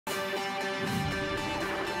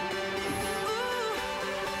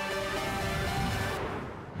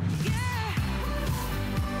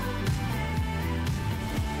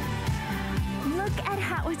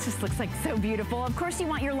just looks like so beautiful. Of course, you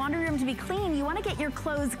want your laundry room to be clean. You want to get your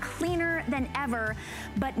clothes cleaner than ever,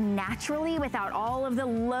 but naturally, without all of the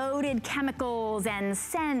loaded chemicals and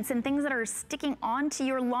scents and things that are sticking onto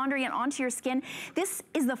your laundry and onto your skin. This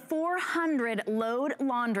is the 400 load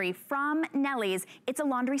laundry from Nellie's. It's a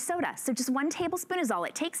laundry soda, so just 1 tablespoon is all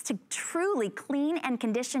it takes to truly clean and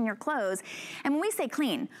condition your clothes. And when we say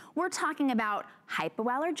clean, we're talking about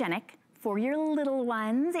hypoallergenic, for your little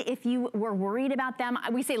ones. If you were worried about them,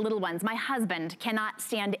 we say little ones. My husband cannot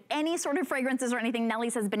stand any sort of fragrances or anything.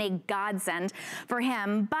 Nellie's has been a godsend for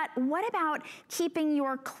him. But what about keeping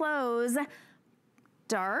your clothes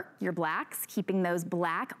dark, your blacks, keeping those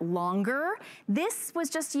black longer? This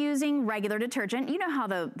was just using regular detergent. You know how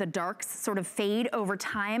the darks sort of fade over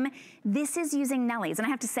time? This is using Nellie's, and I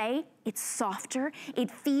have to say, it's softer, it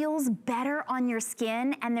feels better on your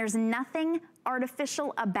skin, and there's nothing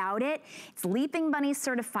artificial about it. It's Leaping Bunny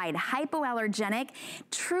certified, hypoallergenic,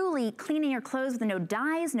 truly cleaning your clothes with no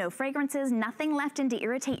dyes, no fragrances, nothing left in to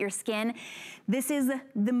irritate your skin. This is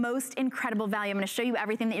the most incredible value. I'm gonna show you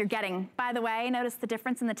everything that you're getting. By the way, notice the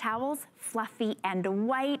difference in the towels, fluffy and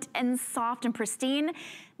white and soft and pristine.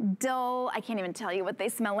 Dull, I can't even tell you what they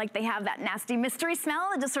smell like. They have that nasty mystery smell.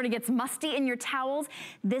 It just sort of gets musty in your towels.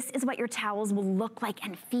 This is what your towels will look like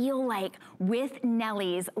and feel like with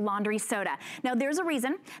Nellie's laundry soda. Now there's a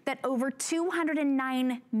reason that over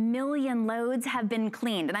 209 million loads have been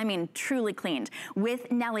cleaned, and I mean truly cleaned,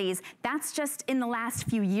 with Nellie's. That's just in the last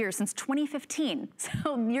few years, since 2015.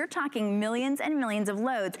 So you're talking millions and millions of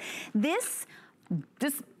loads. This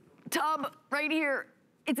tub right here,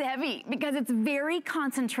 it's heavy because it's very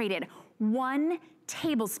concentrated. 1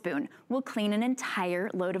 tablespoon will clean an entire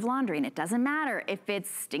load of laundry, and it doesn't matter if it's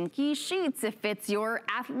stinky sheets, if it's your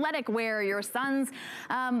athletic wear, your sons.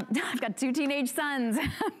 I've got 2 teenage sons.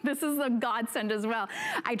 This is a godsend as well.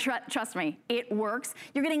 Trust me, it works.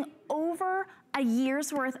 You're getting over a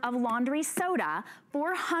year's worth of laundry soda,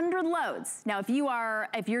 400 loads. Now, if you're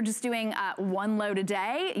just doing 1 load a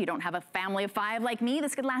day, you don't have a family of 5 like me,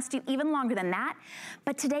 this could last you even longer than that.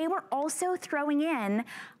 But today we're also throwing in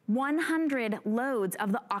 100 loads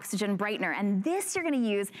of the Oxygen Brightener, and this you're gonna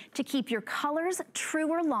use to keep your colors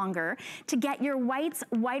truer longer, to get your whites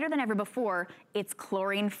whiter than ever before. It's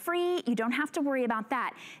chlorine free, you don't have to worry about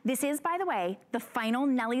that. This is, by the way, the final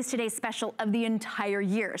Nellie's Today special of the entire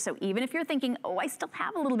year. So even if you're thinking, oh, I still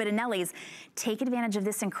have a little bit of Nellie's, take advantage of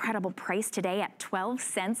this incredible price today at 12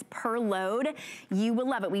 cents per load. You will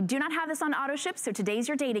love it. We do not have this on auto ship, so today's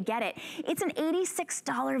your day to get it. It's an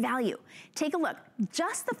 $86 value. Take a look,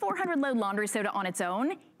 just the 400 load laundry soda on its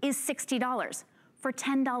own is $60. For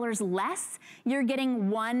 $10 less, you're getting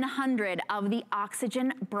 100 of the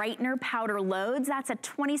Oxygen Brightener powder loads. That's a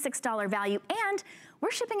 $26 value, and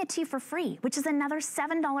we're shipping it to you for free, which is another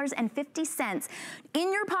 $7.50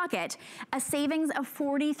 in your pocket, a savings of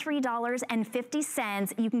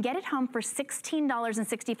 $43.50. You can get it home for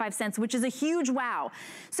 $16.65, which is a huge wow.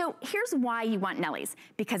 So here's why you want Nellie's.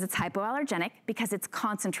 Because it's hypoallergenic, because it's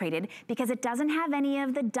concentrated, because it doesn't have any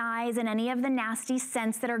of the dyes and any of the nasty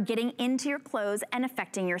scents that are getting into your clothes and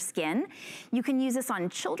affecting your skin. You can use this on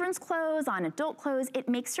children's clothes, on adult clothes. It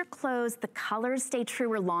makes your clothes, the colors stay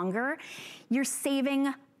truer longer. You're saving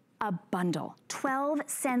a bundle, 12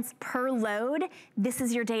 cents per load. This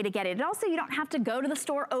is your day to get it. And also, you don't have to go to the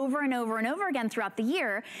store over and over and over again throughout the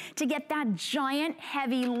year to get that giant,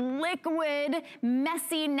 heavy, liquid,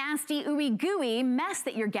 messy, nasty, ooey gooey mess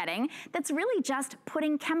that you're getting that's really just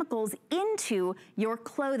putting chemicals into your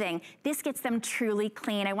clothing. This gets them truly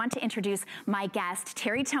clean. I want to introduce my guest,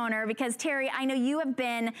 Terry Toner, because Terry, I know you have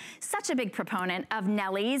been such a big proponent of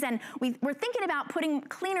Nellie's, and we're thinking about putting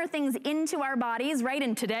cleaner things into our bodies, right?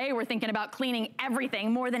 And today, we're thinking about cleaning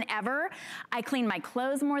everything more than ever. I clean my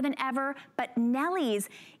clothes more than ever, but Nellie's,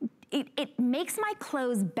 it makes my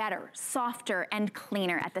clothes better, softer, and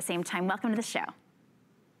cleaner at the same time. Welcome to the show.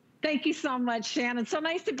 Thank you so much, Shannon. So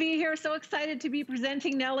nice to be here. So excited to be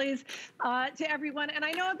presenting Nellie's to everyone. And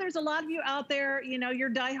I know there's a lot of you out there, you know,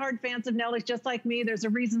 you're diehard fans of Nellie's just like me. There's a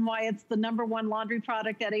reason why it's the #1 laundry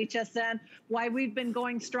product at HSN, why we've been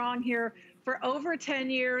going strong here for over 10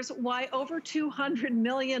 years, why over 200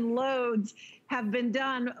 million loads have been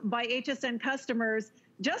done by HSN customers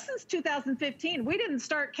just since 2015. We didn't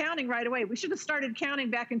start counting right away. We should have started counting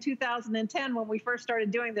back in 2010 when we first started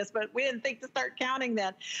doing this, but we didn't think to start counting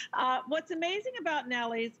then. What's amazing about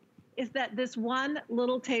Nellie's is that this 1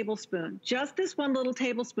 little tablespoon, just this 1 little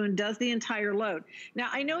tablespoon does the entire load. Now,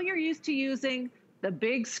 I know you're used to using the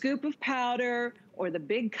big scoop of powder or the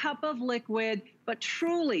big cup of liquid, but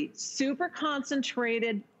truly super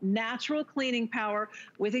concentrated, natural cleaning power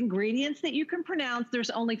with ingredients that you can pronounce.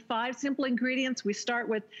 There's only 5 simple ingredients. We start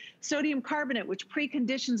with sodium carbonate, which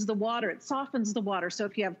preconditions the water. It softens the water. So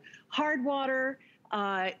if you have hard water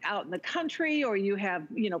out in the country, or you have,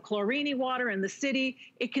 chlorine water in the city,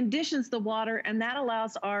 it conditions the water, and that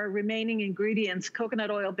allows our remaining ingredients,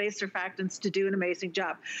 coconut oil-based surfactants, to do an amazing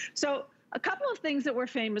job. So a couple of things that we're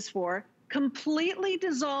famous for: completely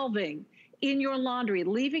dissolving in your laundry,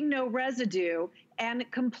 leaving no residue, and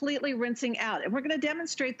completely rinsing out. And we're going to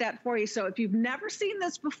demonstrate that for you. So if you've never seen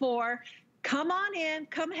this before, come on in,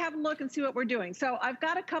 come have a look and see what we're doing. So I've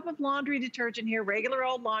got a cup of laundry detergent here, regular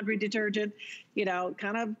old laundry detergent,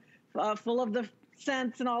 kind of full of the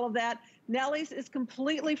scents and all of that. Nellie's is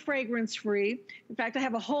completely fragrance free. In fact, I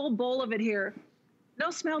have a whole bowl of it here. No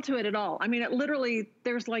smell to it at all. I mean, it literally,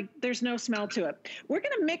 there's no smell to it. We're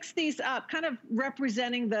going to mix these up, kind of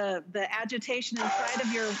representing the agitation inside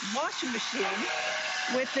of your washing machine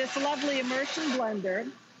with this lovely immersion blender.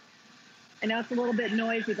 I know it's a little bit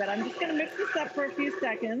noisy, but I'm just going to mix this up for a few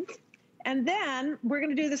seconds. And then we're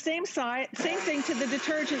going to do the same thing to the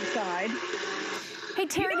detergent side. Hey,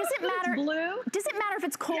 Terry, does it matter? Does it matter if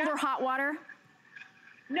it's cold or hot water?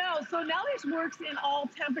 No, so Nellie's works in all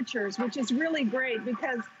temperatures, which is really great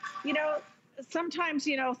because, sometimes,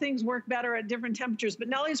 things work better at different temperatures, but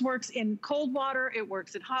Nellie's works in cold water, it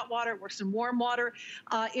works in hot water, it works in warm water.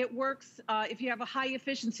 It works if you have a high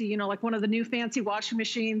efficiency, like one of the new fancy washing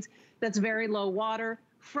machines that's very low water,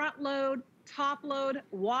 front load, top load,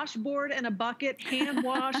 washboard and a bucket, hand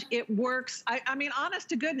wash, it works. I mean, honest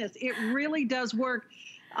to goodness, it really does work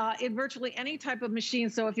in virtually any type of machine.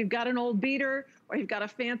 So if you've got an old beater or you've got a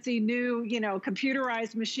fancy new,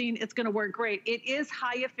 computerized machine, it's going to work great. It is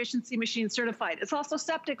high efficiency machine certified. It's also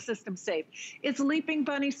septic system safe. It's Leaping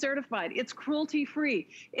Bunny certified. It's cruelty free.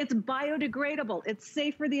 It's biodegradable. It's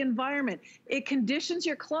safe for the environment. It conditions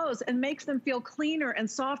your clothes and makes them feel cleaner and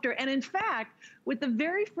softer. And in fact, with the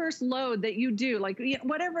very first load that you do, like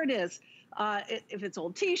whatever it is, if it's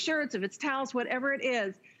old t-shirts, if it's towels, whatever it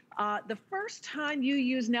is, the first time you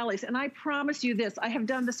use Nellie's, and I promise you this, I have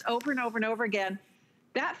done this over and over and over again,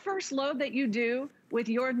 that first load that you do with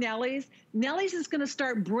your Nellie's is going to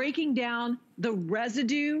start breaking down the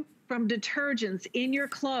residue from detergents in your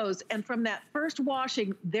clothes. And from that first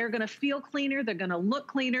washing, they're going to feel cleaner, they're going to look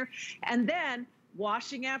cleaner. And then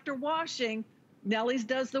washing after washing, Nellie's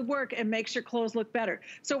does the work and makes your clothes look better.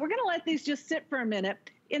 So we're going to let these just sit for a minute.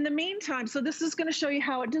 In the meantime, so this is going to show you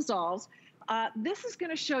how it dissolves. This is going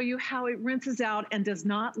to show you how it rinses out and does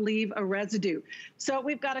not leave a residue. So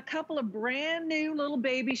we've got a couple of brand new little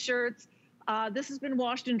baby shirts. This has been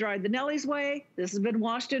washed and dried the Nellie's way. This has been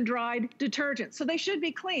washed and dried detergent. So they should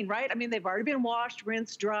be clean, right? I mean, they've already been washed,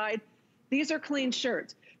 rinsed, dried. These are clean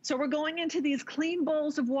shirts. So we're going into these clean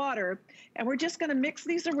bowls of water, and we're just going to mix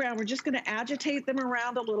these around. We're just going to agitate them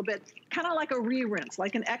around a little bit, kind of like a re-rinse,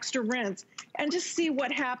 like an extra rinse, and just see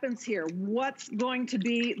what happens here. What's going to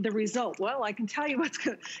be the result? Well, I can tell you what's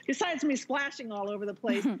going to, besides me splashing all over the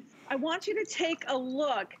place, I want you to take a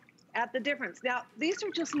look at the difference. Now, these are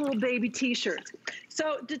just little baby t-shirts.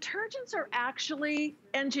 So detergents are actually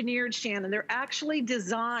engineered, Shannon. They're actually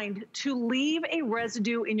designed to leave a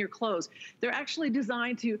residue in your clothes. They're actually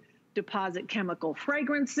designed to deposit chemical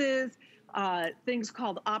fragrances, things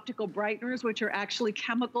called optical brighteners, which are actually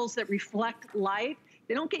chemicals that reflect light.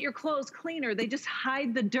 They don't get your clothes cleaner. They just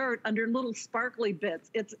hide the dirt under little sparkly bits.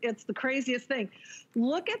 It's the craziest thing.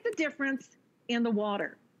 Look at the difference in the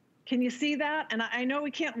water. Can you see that? And I know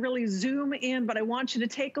we can't really zoom in, but I want you to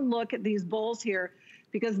take a look at these bowls here,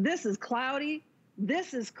 because this is cloudy,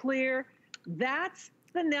 this is clear. That's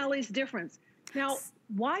the Nellie's difference. Now,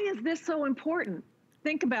 why is this so important?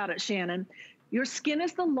 Think about it, Shannon. Your skin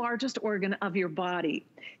is the largest organ of your body.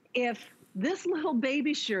 If this little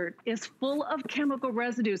baby shirt is full of chemical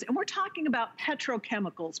residues, and we're talking about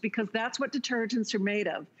petrochemicals because that's what detergents are made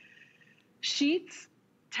of, sheets,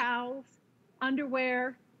 towels,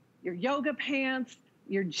 underwear, your yoga pants,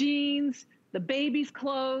 your jeans, the baby's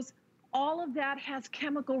clothes, all of that has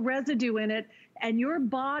chemical residue in it, and your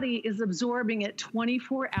body is absorbing it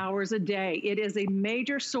 24 hours a day. It is a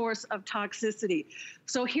major source of toxicity.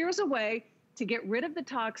 So here's a way to get rid of the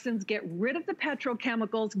toxins, get rid of the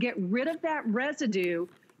petrochemicals, get rid of that residue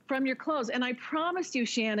from your clothes. And I promise you,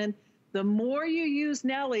 Shannon, the more you use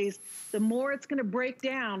Nellie's, the more it's going to break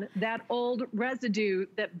down that old residue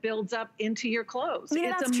that builds up into your clothes. You know,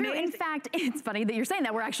 it's that's amazing. true. In fact, it's funny that you're saying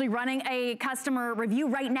that. We're actually running a customer review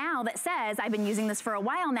right now that says, I've been using this for a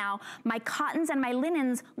while now, my cottons and my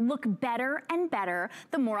linens look better and better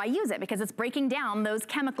the more I use it, because it's breaking down those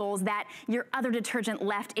chemicals that your other detergent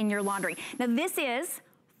left in your laundry. Now, this is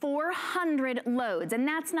 400 loads, and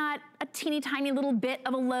that's not a teeny tiny little bit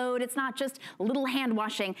of a load. It's not just a little hand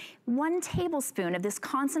washing. 1 tablespoon of this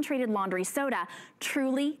concentrated laundry soda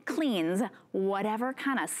truly cleans whatever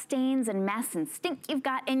kind of stains and mess and stink you've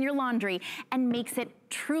got in your laundry and makes it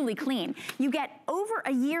truly clean. You get over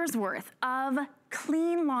a year's worth of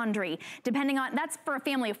clean laundry, depending on, that's for a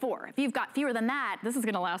family of 4. If you've got fewer than that, this is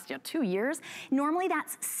gonna last you 2 years. Normally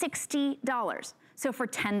that's $60. So for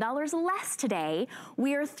 $10 less today,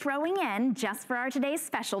 we are throwing in, just for our today's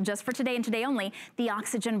special, just for today and today only, the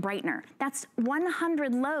Oxygen Brightener. That's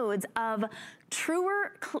 100 loads of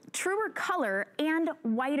truer color and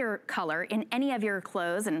whiter color in any of your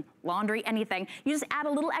clothes and laundry, anything. You just add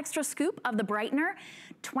a little extra scoop of the brightener,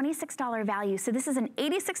 $26 value. So this is an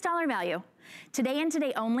 $86 value. Today and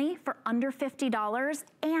today only for under $50,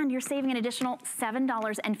 and you're saving an additional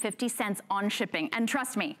 $7.50 on shipping. And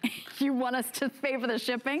trust me, you want us to pay for the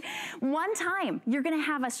shipping? One time, you're gonna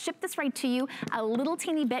have us ship this right to you. A little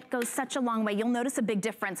teeny bit goes such a long way. You'll notice a big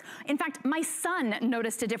difference. In fact, my son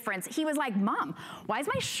noticed a difference. He was like, Mom, why is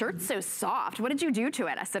my shirt so soft? What did you do to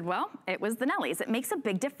it? I said, well, it was the Nellie's. It makes a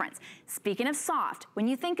big difference. Speaking of soft, when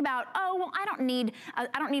you think about, oh, well, I don't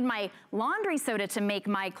need my laundry soda to make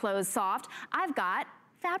my clothes soft, I've got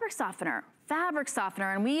fabric softener,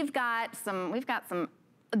 and we've got some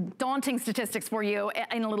daunting statistics for you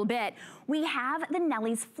in a little bit. We have the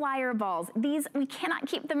Nellie's Flyer Balls. These, we cannot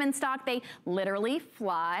keep them in stock. They literally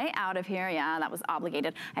fly out of here. Yeah, that was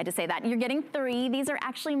obligated. I had to say that. You're getting 3. These are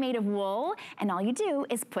actually made of wool, and all you do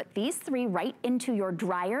is put these 3 right into your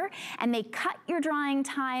dryer, and they cut your drying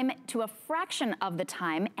time to a fraction of the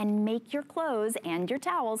time and make your clothes and your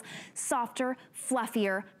towels softer,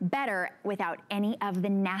 fluffier, better, without any of the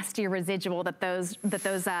nasty residual that those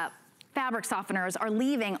fabric softeners are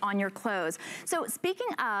leaving on your clothes. So speaking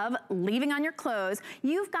of leaving on your clothes,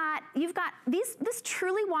 you've got this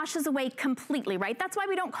truly washes away completely, right? That's why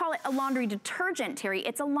we don't call it a laundry detergent, Terry.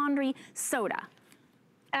 It's a laundry soda.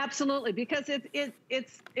 Absolutely, because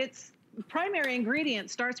its primary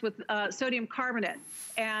ingredient starts with sodium carbonate,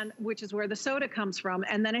 and which is where the soda comes from,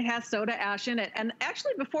 and then it has soda ash in it. And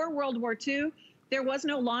actually, before World War II, there was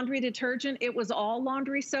no laundry detergent. It was all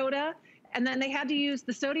laundry soda. And then they had to use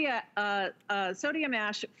the sodium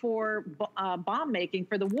ash for bomb making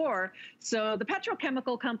for the war. So the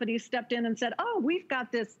petrochemical companies stepped in and said, oh, we've got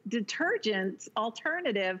this detergent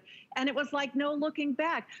alternative. And it was like no looking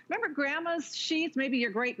back. Remember grandma's sheets? Maybe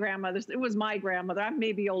your great grandmother's. It was my grandmother. I'm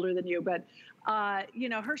maybe older than you, but you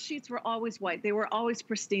know, her sheets were always white. They were always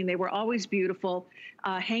pristine. They were always beautiful,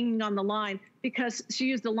 hanging on the line, because she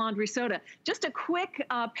used the laundry soda. Just a quick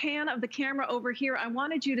pan of the camera over here. I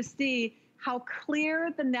wanted you to see how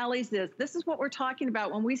clear the Nellie's is. This is what we're talking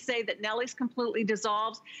about when we say that Nellie's completely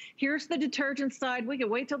dissolves. Here's the detergent side. We can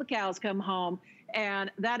wait till the cows come home, and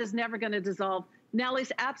that is never going to dissolve.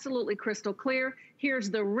 Nellie's absolutely crystal clear. Here's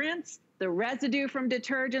the rinse, the residue from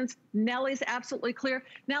detergents. Nellie's absolutely clear.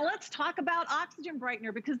 Now let's talk about Oxygen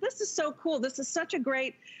Brightener, because this is so cool. This is such a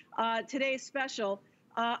great today's special.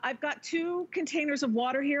 I've got 2 containers of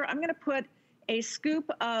water here. I'm going to put a scoop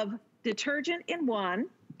of detergent in one,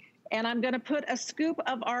 and I'm going to put a scoop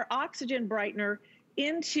of our Oxygen Brightener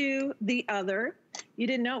into the other. You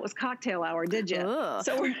didn't know it was cocktail hour, did you? Ugh.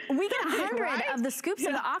 So we get 100 right? of the scoops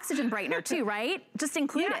of the Oxygen Brightener too, right? Just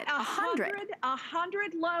include it.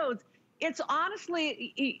 100 loads. It's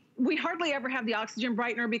honestly, we hardly ever have the Oxygen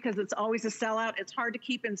Brightener because it's always a sellout. It's hard to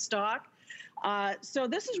keep in stock. So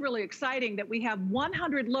this is really exciting that we have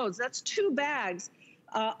 100 loads. That's 2 bags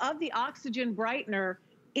of the Oxygen Brightener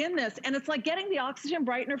in this. And it's like getting the Oxygen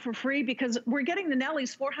Brightener for free, because we're getting the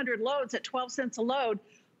Nellie's 400 loads at 12 cents a load,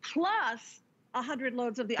 plus 100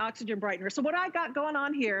 loads of the Oxygen Brightener. So what I got going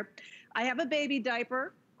on here, I have a baby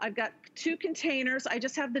diaper. I've got 2 containers. I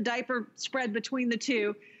just have the diaper spread between the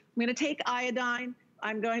 2. I'm going to take iodine.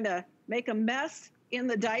 I'm going to make a mess in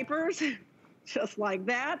the diapers, just like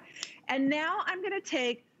that. And now I'm going to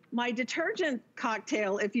take my detergent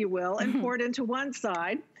cocktail, if you will, and pour it into one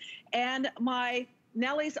side, and my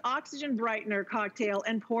Nellie's Oxygen Brightener cocktail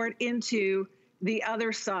and pour it into the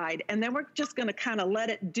other side. And then we're just going to kind of let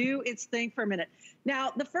it do its thing for a minute. Now,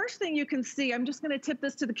 the first thing you can see, I'm just going to tip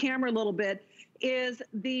this to the camera a little bit, is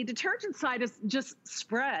the detergent side is just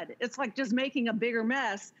spread. It's like just making a bigger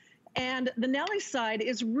mess. and the Nellie side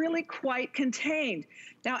is really quite contained.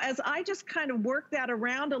 Now, as I just kind of work that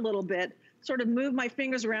around a little bit, sort of move my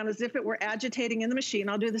fingers around as if it were agitating in the machine,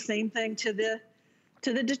 I'll do the same thing to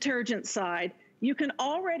the detergent side. You can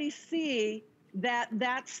already see that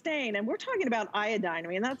stain, and we're talking about iodine. I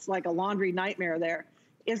mean, that's like a laundry nightmare there,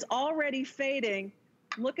 is already fading.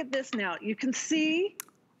 Look at this now. You can see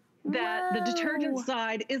that the detergent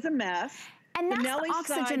side is a mess. And that's the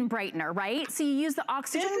oxygen brightener, right? So you use the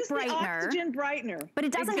oxygen brightener. The oxygen brightener. But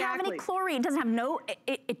it doesn't have any chlorine. It doesn't have no,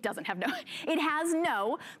 it doesn't have no, it has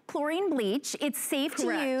no chlorine bleach. It's safe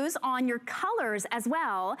to use on your colors as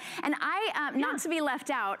well. And I, not to be left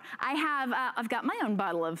out, I have, I've got my own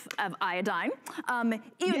bottle of iodine.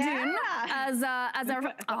 Iodine as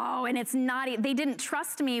our, oh, and it's not, they didn't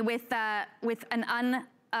trust me with an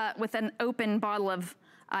open bottle of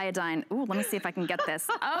iodine. Ooh, let me see if I can get this.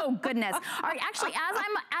 Oh goodness. All right, actually, as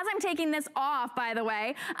I'm taking this off, by the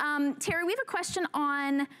way, Terry, we have a question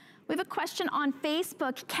on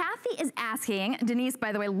Facebook. Kathy is asking, Denise,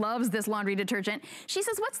 by the way, loves this laundry detergent. She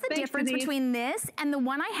says, what's the difference between this and the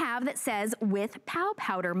one I have that says with pow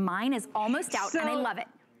powder? Mine is almost out and I love it.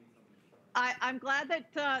 I'm glad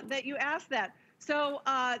that you asked that. So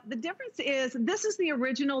the difference is, this is the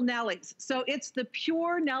original Nellie's. So it's the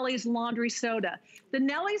pure Nellie's laundry soda. The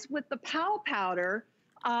Nellie's with the pow powder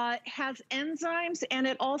has enzymes, and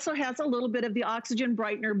it also has a little bit of the oxygen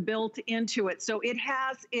brightener built into it. So it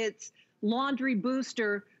has its laundry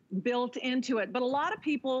booster built into it. But a lot of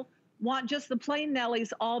people want just the plain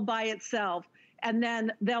Nellie's all by itself, and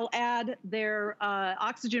then they'll add their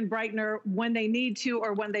oxygen brightener when they need to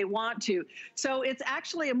or when they want to. So it's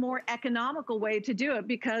actually a more economical way to do it,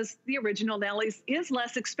 because the original Nellie's is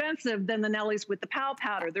less expensive than the Nellie's with the pow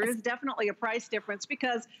powder. There is definitely a price difference,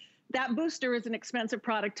 because that booster is an expensive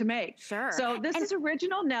product to make. Sure. So this is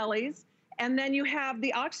original Nellie's, and then you have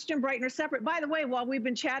the oxygen brightener separate. By the way, while we've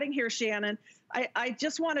been chatting here, Shannon, I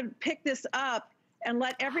just want to pick this up and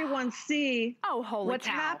let everyone see what's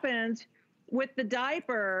happened with the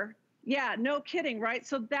diaper. Yeah, no kidding, right?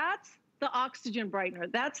 So that's the oxygen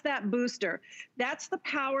brightener. That's that booster. That's the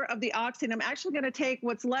power of the oxygen. I'm actually going to take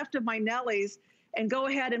what's left of my Nellie's and go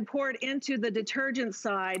ahead and pour it into the detergent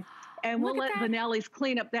side, and we'll let the Nellie's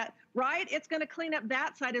clean up that, right? It's going to clean up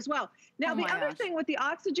that side as well. Now, the other thing with the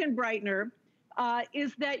oxygen brightener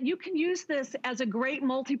is that you can use this as a great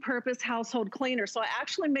multi-purpose household cleaner. So I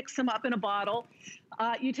actually mix them up in a bottle.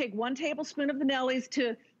 You take 1 tablespoon of the Nellie's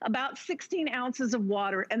to about 16 ounces of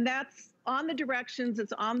water, and that's on the directions,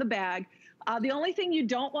 it's on the bag. The only thing you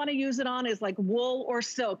don't want to use it on is like wool or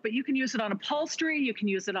silk, but you can use it on upholstery, you can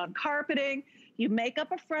use it on carpeting, you make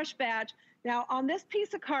up a fresh batch. Now on this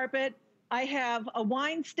piece of carpet, I have a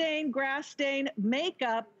wine stain, grass stain,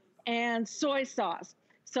 makeup, and soy sauce.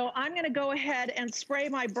 So I'm going to go ahead and spray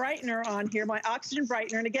my brightener on here, my oxygen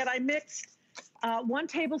brightener. And again, I mixed 1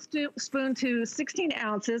 tablespoon to 16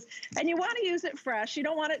 ounces. And you want to use it fresh. You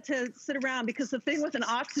don't want it to sit around, because the thing with an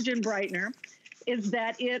oxygen brightener is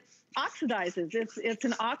that it oxidizes. It's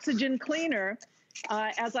an oxygen cleaner.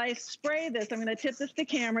 As I spray this, I'm going to tip this to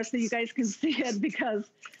camera so you guys can see it, because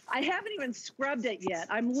I haven't even scrubbed it yet.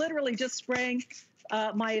 I'm literally just spraying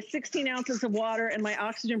my 16 ounces of water and my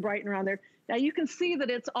oxygen brightener on there. Now you can see that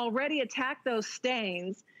it's already attacked those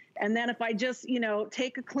stains. And then if I just,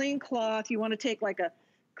 take a clean cloth, you want to take like a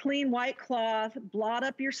clean white cloth, blot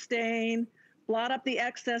up your stain, blot up the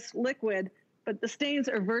excess liquid, but the stains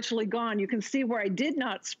are virtually gone. You can see where I did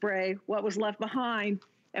not spray, what was left behind,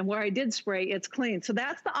 and where I did spray, it's clean. So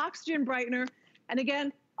that's the oxygen brightener. And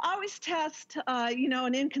again, always test,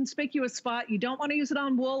 an inconspicuous spot. You don't want to use it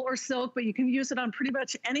on wool or silk, but you can use it on pretty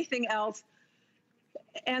much anything else.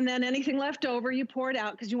 And then anything left over, you pour it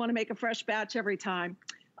out, because you want to make a fresh batch every time.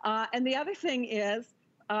 And the other thing is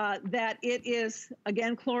that it is,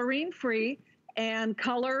 again, chlorine-free and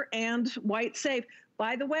color and white safe.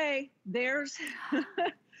 By the way, there's...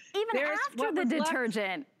 Even after the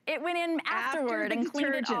detergent. It went in afterward and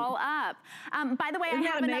cleaned it all up. By the way, I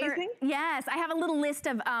have another. Yes, I have a little list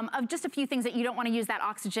of just a few things that you don't want to use that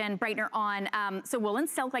oxygen brightener on. So wool and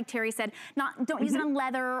silk, like Terry said, don't use it on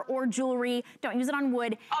leather or jewelry. Don't use it on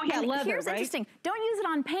wood. Oh yeah, leather. Here's interesting. Don't use it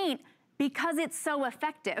on paint, because it's so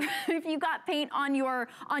effective. If you got paint on your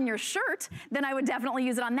shirt, then I would definitely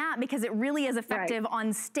use it on that, because it really is effective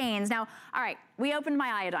on stains. Now, all right, we opened my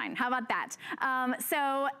iodine. How about that?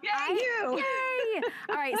 Yay!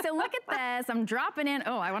 All right, so look at this. I'm dropping in.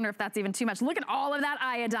 Oh, I wonder if that's even too much. Look at all of that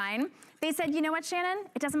iodine. They said, you know what, Shannon?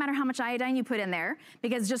 It doesn't matter how much iodine you put in there,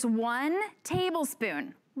 because just 1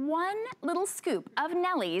 tablespoon, 1 little scoop of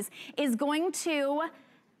Nellie's is going to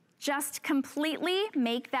just completely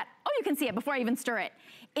make that, oh, you can see it before I even stir it.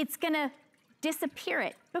 it's gonna disappear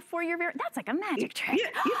it before you're that's like a magic trick. You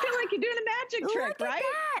feel like you're doing a magic trick, Look right? at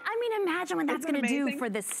that. I mean, imagine what that's gonna do for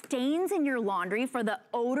the stains in your laundry, for the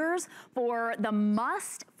odors, for the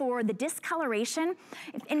must, for the discoloration.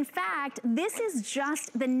 In fact, this is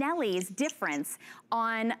just the Nellie's difference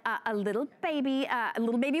on a little baby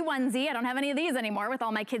onesie. I don't have any of these anymore with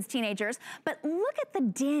all my kids' teenagers, but look at the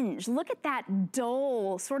dinge. Look at that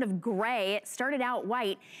dull sort of gray. It started out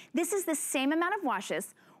white. This is the same amount of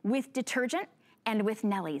washes with detergent and with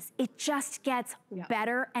Nellie's. It just gets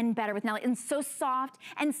better and better with Nellie, and so soft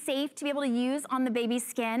and safe to be able to use on the baby's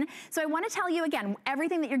skin. So I wanna tell you again,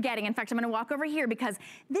 everything that you're getting. In fact, I'm gonna walk over here because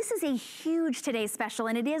this is a huge today's special,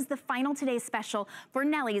 and it is the final today's special for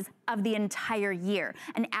Nellie's of the entire year.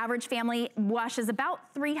 An average family washes about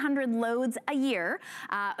 300 loads a year.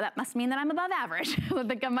 That must mean that I'm above average. I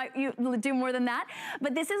think I might do more than that.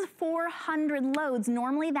 But this is 400 loads.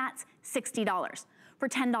 Normally that's $60. For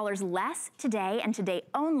 $10 less today, and today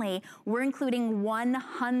only, we're including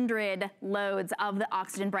 100 loads of the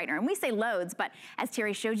Oxygen Brightener. And we say loads, but as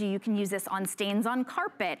Terry showed you, you can use this on stains on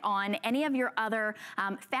carpet, on any of your other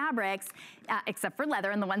fabrics, except for leather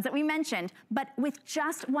and the ones that we mentioned, but with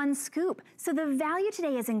just one scoop. So the value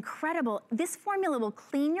today is incredible. This formula will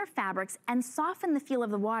clean your fabrics and soften the feel of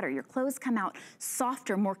the water. Your clothes come out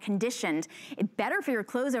softer, more conditioned. It's better for your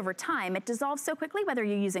clothes over time. It dissolves so quickly, whether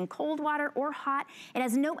you're using cold water or hot. It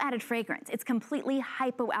has no added fragrance. It's completely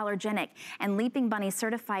hypoallergenic and Leaping Bunny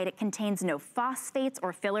certified. It contains no phosphates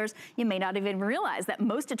or fillers. You may not even realize that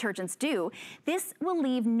most detergents do. This will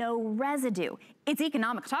leave no residue. It's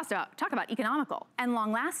economical. Talk about economical and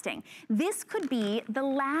long lasting. This could be the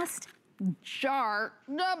last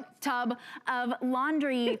tub of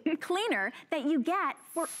laundry cleaner that you get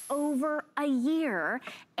for over a year,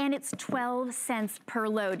 and it's 12 cents per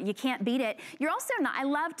load. You can't beat it. You're also not, I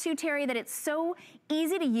love too, Terry, that it's so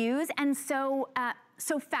easy to use and so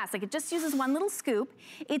fast. Like, it just uses one little scoop.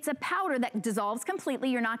 It's a powder that dissolves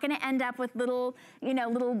completely. You're not gonna end up with little, I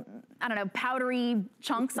don't know, powdery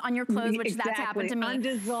chunks on your clothes, which that's happened to me.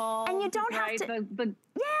 Undissolved, and you don't have to,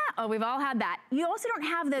 oh, we've all had that. You also don't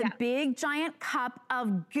have the big giant cup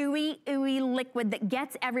of gooey, ooey liquid that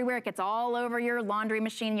gets everywhere. It gets all over your laundry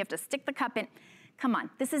machine. You have to stick the cup in. Come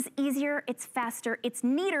on, this is easier, it's faster, it's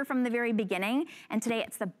neater from the very beginning, and today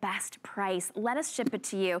it's the best price. Let us ship it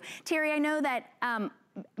to you. Terry, I know that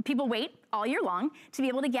people wait all year long to be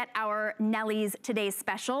able to get our Nellie's Today's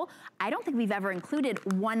Special. I don't think we've ever included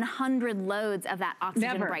 100 loads of that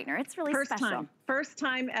Oxygen Brightener. It's really special. First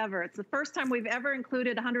time ever. It's the first time we've ever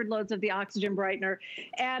included 100 loads of the Oxygen Brightener.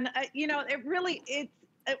 And,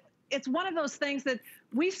 it's one of those things that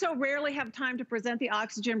we so rarely have time to present the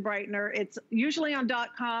Oxygen Brightener. It's usually on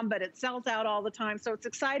 .com, but it sells out all the time. So it's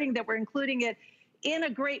exciting that we're including it in a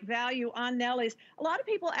great value on Nellie's. A lot of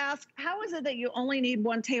people ask, how is it that you only need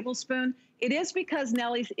 1 tablespoon? It is because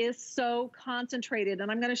Nellie's is so concentrated, and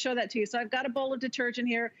I'm gonna show that to you. So I've got a bowl of detergent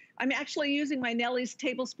here. I'm actually using my Nellie's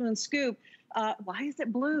tablespoon scoop. Why is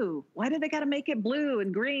it blue? Why do they gotta make it blue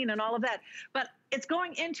and green and all of that? But it's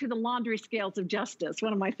going into the laundry scales of justice,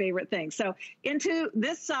 one of my favorite things. So into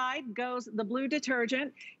this side goes the blue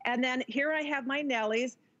detergent, and then here I have my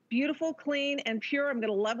Nellie's. Beautiful, clean, and pure. I'm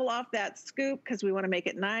gonna level off that scoop because we wanna make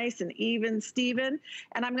it nice and even, Steven.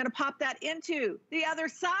 And I'm gonna pop that into the other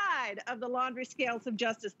side of the laundry scales of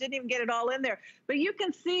justice. Didn't even get it all in there. But you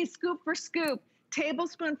can see scoop for scoop,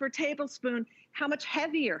 tablespoon for tablespoon, how much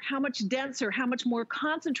heavier, how much denser, how much more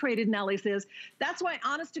concentrated Nellie's is. That's why,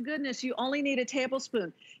 honest to goodness, you only need a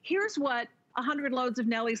tablespoon. Here's what 100 loads of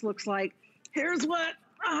Nellie's looks like. Here's what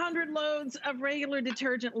 100 loads of regular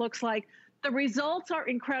detergent looks like. The results are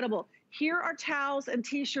incredible. Here are towels and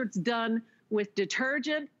t-shirts done with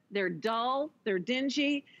detergent. They're dull, they're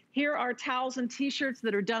dingy. Here are towels and t-shirts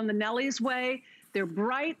that are done the Nellie's way. They're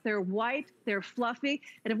bright, they're white, they're fluffy.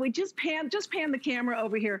 And if we just pan the camera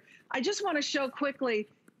over here, I just want to show quickly,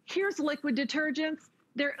 here's liquid detergents.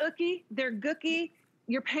 They're ooky, they're gooky.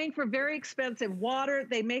 You're paying for very expensive water.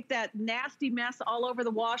 They make that nasty mess all over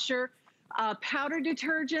the washer. Powder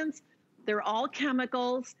detergents, they're all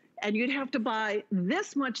chemicals, and you'd have to buy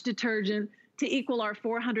this much detergent to equal our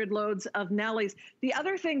 400 loads of Nellie's. The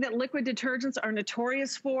other thing that liquid detergents are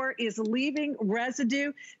notorious for is leaving residue.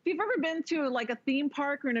 If you've ever been to like a theme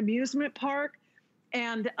park or an amusement park,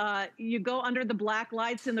 and you go under the black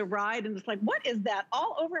lights in the ride, and it's like, what is that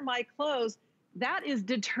all over my clothes? That is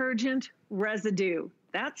detergent residue.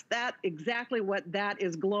 That's exactly what that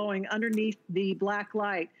is glowing underneath the black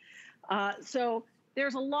light. So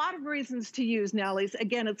there's a lot of reasons to use Nellie's.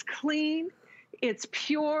 Again, it's clean, it's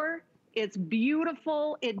pure, It's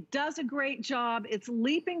beautiful. It does a great job. It's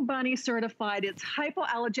Leaping Bunny certified. It's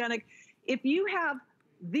hypoallergenic. If you have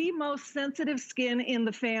the most sensitive skin in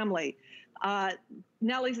the family,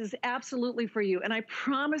 Nellie's is absolutely for you. And I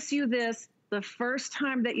promise you this, the first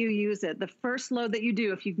time that you use it, the first load that you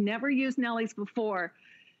do, if you've never used Nellie's before,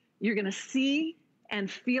 you're going to see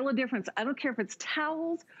and feel a difference. I don't care if it's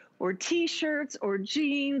towels or t-shirts or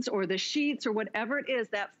jeans or the sheets or whatever it is,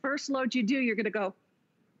 that first load you do, you're going to go,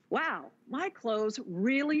 wow, my clothes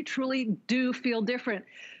really, truly do feel different.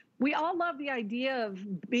 We all love the idea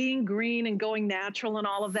of being green and going natural and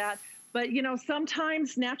all of that. But, you know,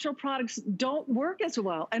 sometimes natural products don't work as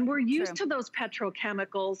well. And we're used to those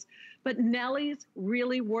petrochemicals. But Nellie's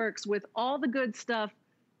really works with all the good stuff,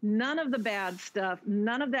 none of the bad stuff,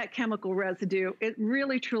 none of that chemical residue. It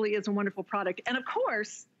really, truly is a wonderful product. And of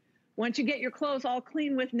course, once you get your clothes all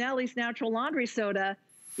clean with Nellie's Natural Laundry Soda,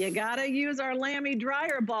 you gotta use our Lammy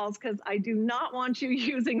dryer balls, because I do not want you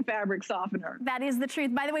using fabric softener. That is the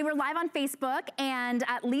truth. By the way, we're live on Facebook, and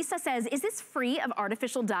Lisa says, is this free of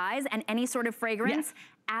artificial dyes and any sort of fragrance? Yes.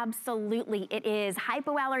 Absolutely, it is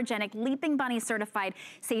hypoallergenic, Leaping Bunny certified,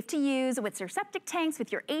 safe to use with your septic tanks, with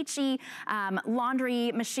your HE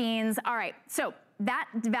laundry machines. All right, so that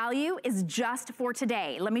value is just for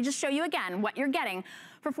today. Let me just show you again what you're getting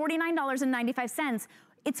for $49.95.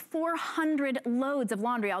 It's 400 loads of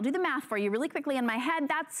laundry. I'll do the math for you really quickly in my head.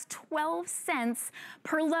 That's 12 cents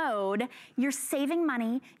per load. You're saving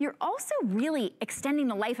money. You're also really extending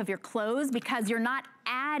the life of your clothes because you're not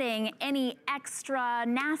adding any extra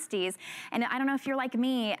nasties. And I don't know if you're like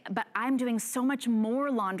me, but I'm doing so much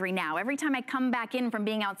more laundry now. Every time I come back in from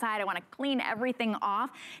being outside, I want to clean everything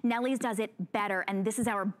off. Nellie's does it better, and this is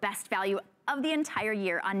our best value of the entire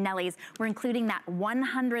year on Nellie's. We're including that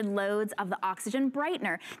 100 loads of the Oxygen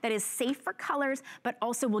Brightener that is safe for colors, but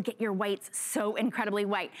also will get your whites so incredibly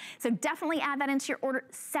white. So definitely add that into your order.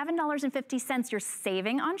 $7.50 you're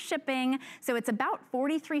saving on shipping. So it's about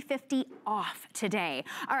 $43.50 off today.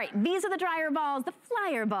 All right, these are the dryer balls, the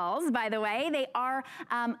flyer balls, by the way. They are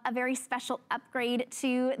a very special upgrade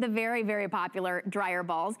to the very, very popular dryer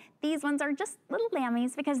balls. These ones are just little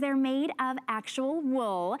lammies because they're made of actual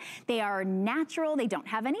wool. They are natural, they don't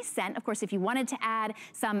have any scent. Of course, if you wanted to add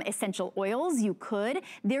some essential oils, you could.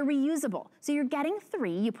 They're reusable. So you're getting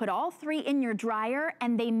 3, you put all 3 in your dryer,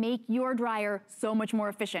 and they make your dryer so much more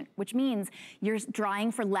efficient, which means you're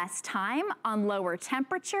drying for less time on lower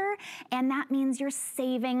temperature, and that means you're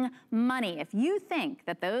saving money. If you think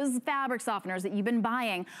that those fabric softeners that you've been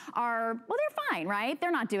buying are, well, they're fine, right?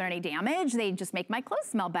 They're not doing any damage. They just make my clothes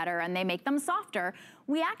smell better and they make them softer.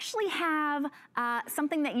 We actually have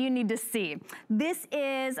something that you need to see. This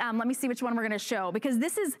is, let me see which one we're gonna show, because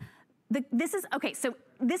this is okay, so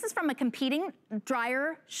this is from a competing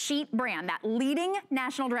dryer sheet brand, that leading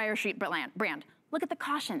national dryer sheet brand. Look at the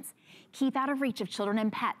cautions. Keep out of reach of children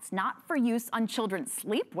and pets, not for use on children's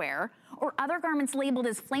sleepwear or other garments labeled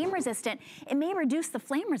as flame resistant. It may reduce the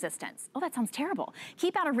flame resistance. Oh, that sounds terrible.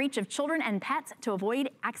 Keep out of reach of children and pets to avoid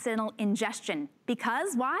accidental ingestion.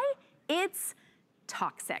 Because why? It's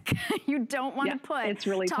toxic. You don't want to put it's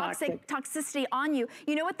really toxicity on you.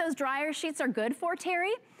 You know what those dryer sheets are good for,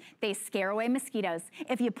 Terry? They scare away mosquitoes.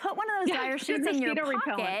 If you put one of those dryer sheets in your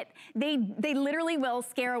pocket, they literally will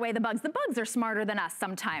scare away the bugs. The bugs are smarter than us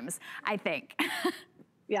sometimes, I think.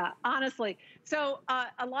 Yeah, honestly. So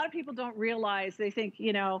a lot of people don't realize, they think,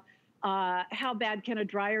 you know, how bad can a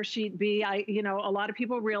dryer sheet be? You know, a lot of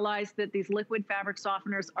people realize that these liquid fabric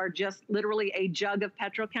softeners are just literally a jug of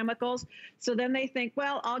petrochemicals. So then they think,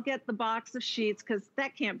 well, I'll get the box of sheets because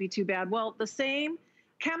that can't be too bad. Well, the same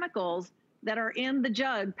chemicals that are in the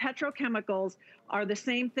jug, petrochemicals, are the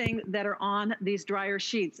same thing that are on these dryer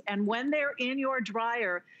sheets. And when they're in your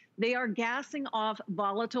dryer, they are gassing off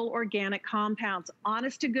volatile organic compounds.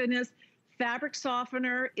 Honest to goodness, fabric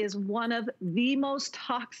softener is one of the most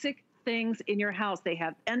toxic things in your house. They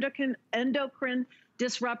have endocrine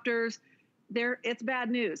disruptors. It's bad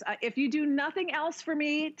news. If you do nothing else for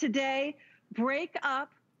me today, break up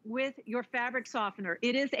with your fabric softener.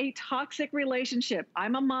 It is a toxic relationship.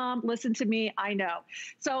 I'm a mom. Listen to me. I know.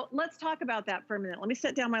 So let's talk about that for a minute. Let me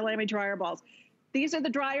set down my Lammy dryer balls. These are the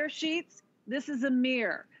dryer sheets. This is a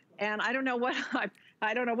mirror. And I don't know what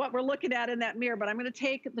I don't know what we're looking at in that mirror, but I'm going to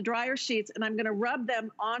take the dryer sheets and I'm going to rub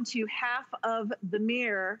them onto half of the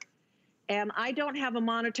mirror. And I don't have a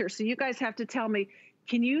monitor, so you guys have to tell me,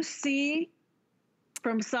 can you see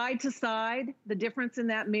from side to side the difference in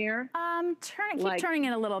that mirror? Keep turning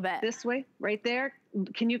it a little bit. This way, right there.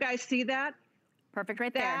 Can you guys see that? Perfect,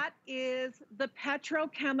 right there. That is the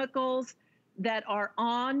petrochemicals that are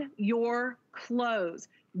on your clothes.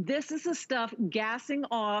 This is the stuff gassing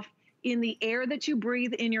off in the air that you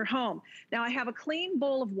breathe in your home. Now I have a clean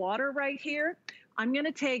bowl of water right here. I'm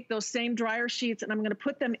gonna take those same dryer sheets and I'm gonna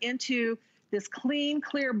put them into this clean,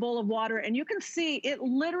 clear bowl of water, and you can see it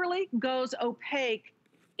literally goes opaque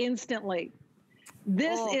instantly.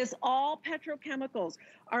 This is all petrochemicals.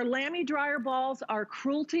 Our Lamy dryer balls are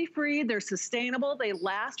cruelty-free, they're sustainable, they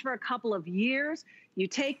last for a couple of years. You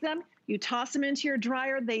take them, you toss them into your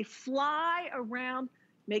dryer, they fly around,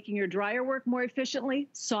 making your dryer work more efficiently,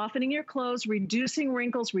 softening your clothes, reducing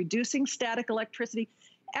wrinkles, reducing static electricity,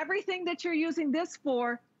 everything that you're using this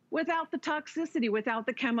for without the toxicity, without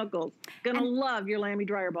the chemicals. Gonna love your Lamy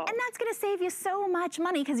dryer ball. And that's gonna save you so much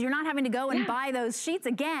money because you're not having to go and buy those sheets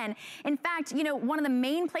again. In fact, you know, one of the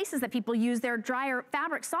main places that people use their dryer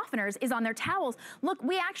fabric softeners is on their towels. Look,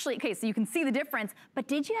 we actually, okay, so you can see the difference, but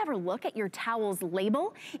did you ever look at your towel's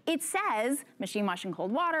label? It says machine wash in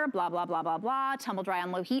cold water, blah, blah, blah, blah, blah, tumble dry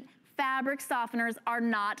on low heat. Fabric softeners are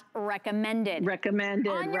not recommended.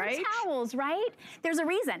 Recommended, on your towels, right? There's a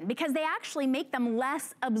reason, because they actually make them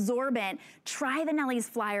less absorbent. Try the Nellie's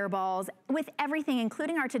Flyer Balls with everything,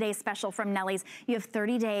 including our today's special from Nellie's. You have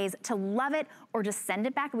 30 days to love it or just send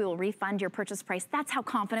it back. We will refund your purchase price. That's how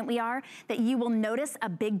confident we are that you will notice a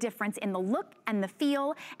big difference in the look and the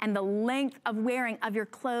feel and the length of wearing of your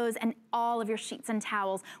clothes and all of your sheets and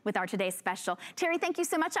towels with our today's special. Terry, thank you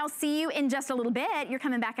so much. I'll see you in just a little bit. You're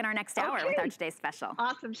coming back in our next hour with our today's special.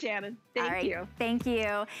 Awesome, Shannon. Thank you. Thank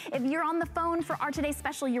you. If you're on the phone for our today's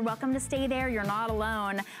special, you're welcome to stay there. You're not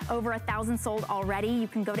alone. Over 1,000 sold already. You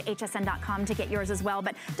can go to hsn.com to get yours as well.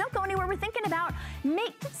 But don't go anywhere. We're thinking about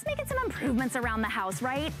just making some improvements around the house,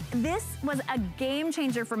 right? This was a game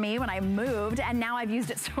changer for me when I moved, and now I've used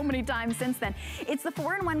it so many times since then. It's the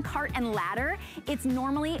 4-in-1 cart and ladder. It's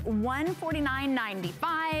normally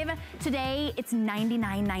 $149.95. Today, it's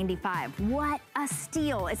 $99.95. What a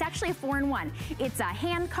steal. It's actually a 4-in-1. It's a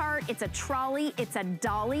hand cart, it's a trolley, it's a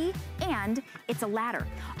dolly, and it's a ladder,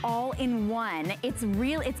 all in one. It's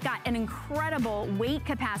got an incredible weight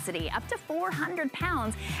capacity, up to 400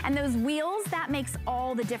 pounds. And those wheels, that makes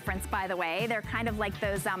all the difference, by the way. They're kind of like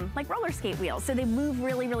those, like roller skate wheels. So they move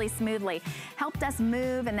really, really smoothly. Helped us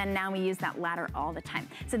move, and then now we use that ladder all the time.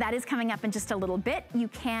 So that is coming up in just a little bit. You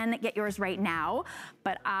can get yours right now,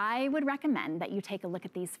 but I would recommend that you take a look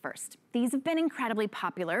at these first. These have been incredibly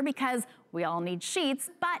popular because we all need sheets,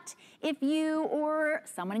 but if you or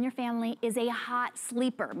someone in your family is a hot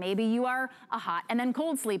sleeper, maybe you are a hot and then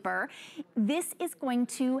cold sleeper, this is going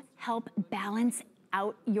to help balance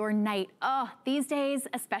out your night. Oh, these days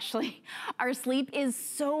especially, our sleep is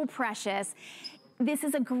so precious. This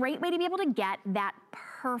is a great way to be able to get that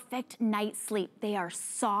perfect night's sleep. They are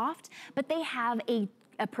soft, but they have a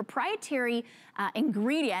proprietary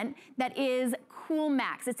ingredient that is Cool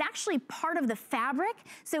Max. It's actually part of the fabric,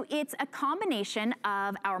 so it's a combination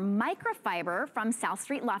of our microfiber from South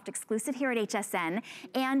Street Loft exclusive here at HSN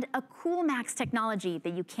and a Cool Max technology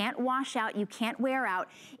that you can't wash out, you can't wear out.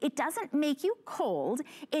 It doesn't make you cold,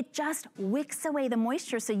 it just wicks away the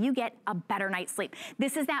moisture so you get a better night's sleep.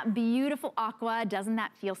 This is that beautiful aqua. Doesn't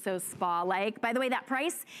that feel so spa-like? By the way, that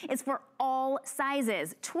price is for all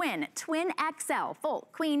sizes. Twin XL, full,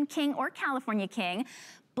 queen, king, or California king.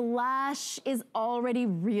 Blush is already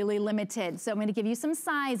really limited, so I'm gonna give you some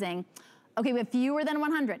sizing. Okay, we have fewer than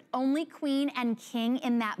 100. Only queen and king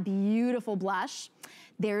in that beautiful blush.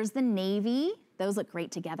 There's the navy. Those look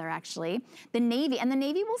great together, actually. The navy, and the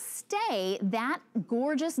navy will stay that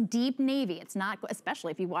gorgeous deep navy. It's not,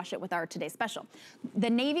 especially if you wash it with our today's special. The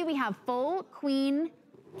navy, we have full, queen,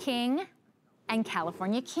 king, and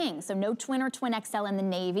California king. So no twin or twin XL in the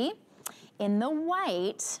navy. In the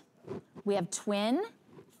white, we have twin,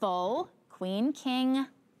 full, queen, king,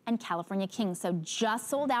 and California king. So just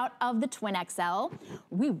sold out of the twin XL.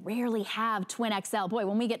 We rarely have twin XL. Boy,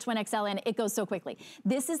 when we get twin XL in, it goes so quickly.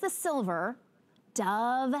 This is the silver,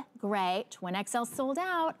 dove gray, twin XL sold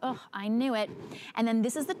out. Oh, I knew it. And then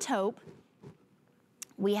this is the taupe.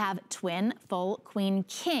 We have twin, full, queen,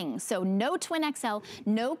 king. So no twin XL,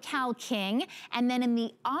 no Cal king. And then in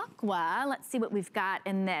the aqua, let's see what we've got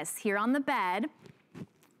in this. Here on the bed,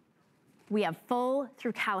 we have full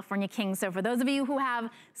through California king. So for those of you who have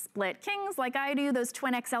split kings like I do, those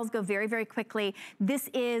twin XLs go very, very quickly. This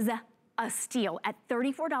is a steal at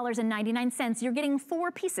 $34.99. You're getting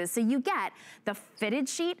 4 pieces. So you get the fitted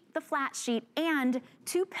sheet, the flat sheet, and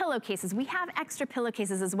 2 pillowcases. We have extra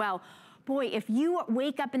pillowcases as well. Boy, if you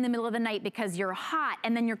wake up in the middle of the night because you're hot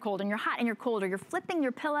and then you're cold and you're hot and you're cold, or you're flipping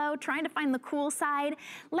your pillow trying to find the cool side,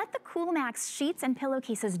 let the Cool Max sheets and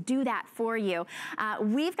pillowcases do that for you.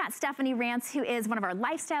 We've got Stephanie Rance, who is one of our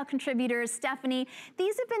lifestyle contributors. Stephanie,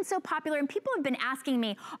 these have been so popular and people have been asking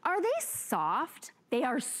me, are they soft? They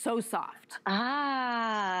are so soft.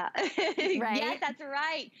 Ah, Right? yes, that's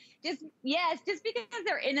right. Just because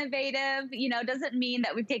they're innovative, you know, doesn't mean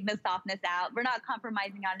that we've taken the softness out. We're not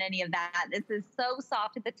compromising on any of that. This is so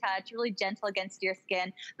soft to the touch, really gentle against your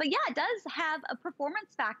skin. But yeah, it does have a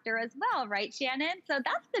performance factor as well, right, Shannon? So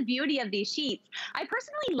that's the beauty of these sheets. I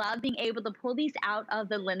personally love being able to pull these out of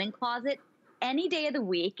the linen closet any day of the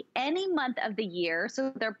week, any month of the year.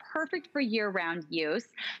 So they're perfect for year-round use.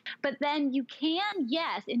 But then you can,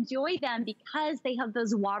 yes, enjoy them because they have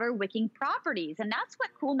those water wicking properties. And that's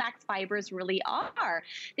what Cool Max fibers really are.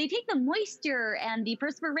 They take the moisture and the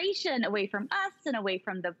perspiration away from us and away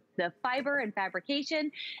from the fiber and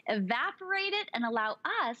fabrication, evaporate it, and allow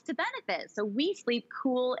us to benefit. So we sleep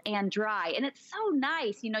cool and dry. And it's so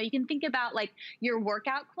nice. You know, you can think about like your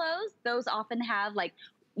workout clothes. Those often have like,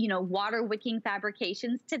 you know, water wicking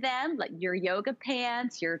fabrications to them, like your yoga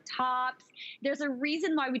pants, your tops. There's a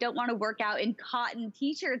reason why we don't want to work out in cotton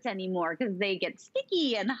t-shirts anymore, because they get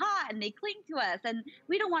sticky and hot and they cling to us, and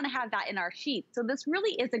we don't want to have that in our sheets. So this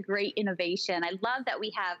really is a great innovation. I love that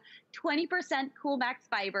we have 20% Cool Max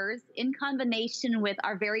fibers in combination with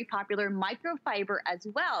our very popular microfiber as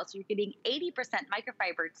well. So you're getting 80%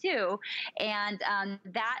 microfiber too. And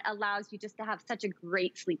that allows you just to have such a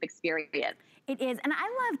great sleep experience. It is. And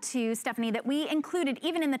I love too, Stephanie, that we included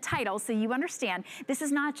even in the title, so you understand, this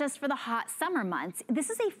is not just for the hot summer months.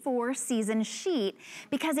 This is a 4-season sheet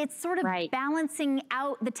because it's sort of balancing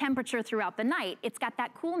out the temperature throughout the night. It's got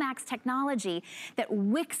that Cool Max technology that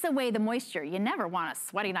wicks away the moisture. You never want a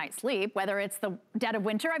sweaty night's sleep, whether it's the dead of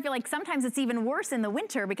winter. I feel like sometimes it's even worse in the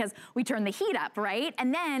winter because we turn the heat up, right?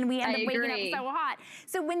 And then we end up waking up so hot.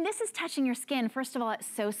 So when this is touching your skin, first of all, it's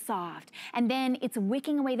so soft. And then it's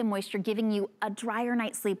wicking away the moisture, giving you a drier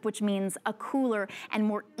night's sleep, which means a cooler and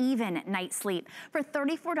more even night's sleep. For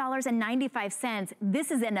 $34.95,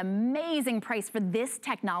 this is an amazing price for this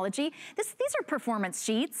technology. These are performance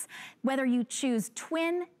sheets. Whether you choose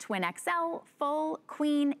Twin, Twin XL, Full,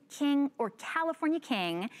 Queen, King, or California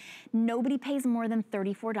King, nobody pays more than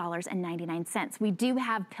 $34.99. We do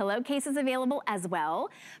have pillowcases available as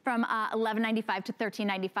well from $11.95 to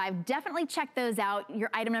 $13.95. Definitely check those out.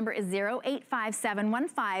 Your item number is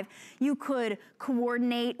 085715. You could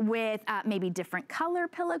coordinate with maybe different color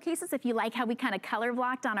pillowcases. If you like how we kind of color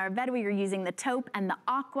blocked on our bed, we are using the taupe and the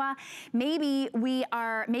aqua. Maybe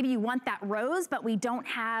you want that rose, but we don't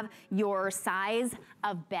have your size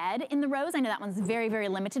of bed in the rose. I know that one's very, very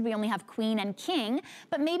limited. We only have Queen and King,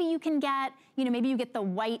 but maybe you can get, you know, maybe you get the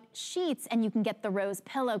white sheets and you can get the rose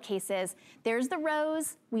pillowcases. There's the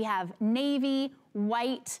rose. We have navy,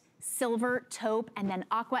 white, silver, taupe, and then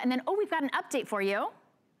aqua. And then, oh, we've got an update for you.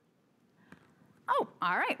 Oh,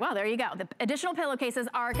 all right. Well, there you go. The additional pillowcases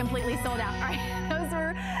are completely sold out. All right,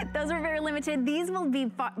 those are very limited. These will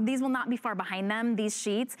not be far behind them, these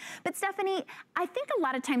sheets. But Stephanie, I think a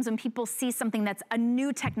lot of times when people see something that's a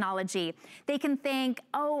new technology, they can think,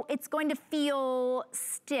 oh, it's going to feel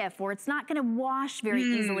stiff or it's not going to wash very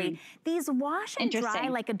easily. These wash and dry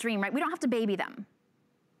like a dream, right? We don't have to baby them.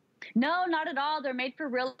 No, not at all. They're made for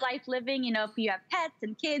real life living. You know, if you have pets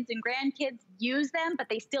and kids and grandkids, use them, but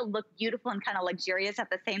they still look beautiful and kind of luxurious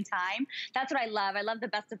at the same time. That's what I love. I love the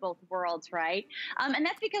best of both worlds, right? And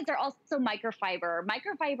that's because they're also microfiber.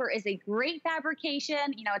 Microfiber is a great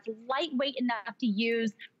fabrication. You know, it's lightweight enough to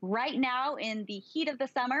use right now in the heat of the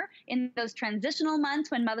summer, in those transitional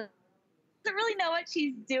months when mother doesn't really know what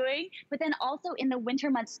she's doing, but then also in the winter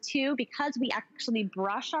months too, because we actually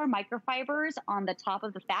brush our microfibers on the top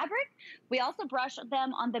of the fabric, we also brush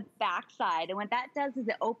them on the back side. And what that does is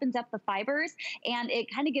it opens up the fibers and it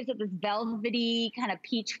kind of gives it this velvety kind of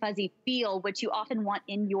peach fuzzy feel, which you often want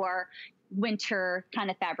in your winter kind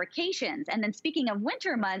of fabrications. And then speaking of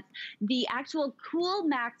winter months, the actual Cool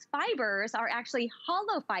Max fibers are actually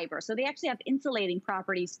hollow fiber. So they actually have insulating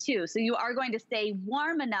properties too. So you are going to stay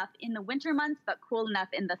warm enough in the winter months, but cool enough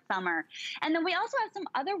in the summer. And then we also have some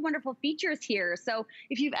other wonderful features here. So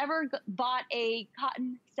if you've ever bought a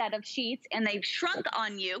cotton set of sheets and they've shrunk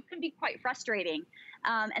on you, it can be quite frustrating.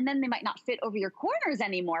 And then they might not fit over your corners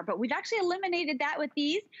anymore, but we've actually eliminated that with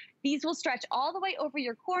these. These will stretch all the way over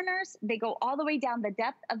your corners. They go all the way down the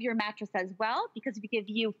depth of your mattress as well, because we give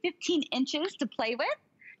you 15 inches to play with.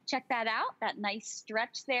 check that out, that nice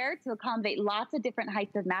stretch there to accommodate lots of different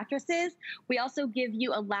heights of mattresses. We also give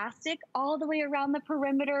you elastic all the way around the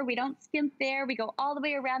perimeter. We don't skimp there. We go all the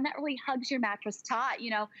way around. That really hugs your mattress taut.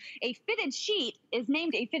 You know, a fitted sheet is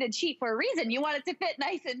named a fitted sheet for a reason. You want it to fit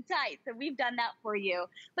nice and tight. So we've done that for you.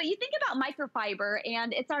 But you think about microfiber,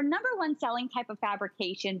 and it's our #1 selling type of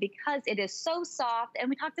fabrication because it is so soft. And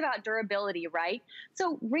we talked about durability, right?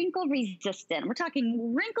 So wrinkle resistant. We're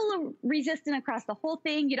talking wrinkle resistant across the whole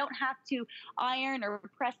thing. You don't have to iron or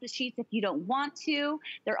press the sheets if you don't want to.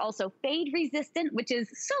 They're also fade resistant, which is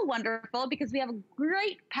so wonderful because we have a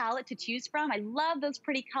great palette to choose from. I love those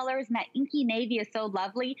pretty colors, and that inky navy is so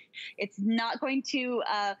lovely. It's not going to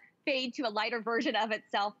fade to a lighter version of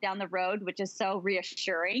itself down the road, which is so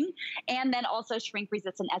reassuring. And then also shrink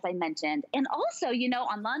resistant, as I mentioned. And also, you know,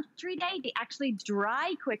 on laundry day, they actually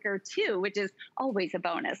dry quicker too, which is always a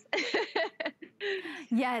bonus.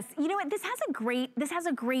 Yes, you know what, this has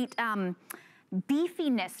a great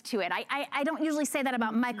beefiness to it. I don't usually say that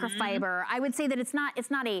about microfiber. I would say that it's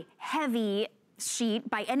not a heavy sheet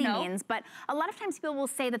by any means, but a lot of times people will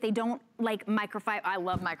say that they don't like microfiber. I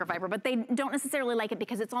love microfiber, but they don't necessarily like it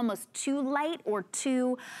because it's almost too light or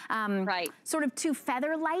too sort of too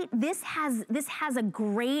feather light. This has a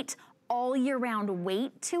great all year round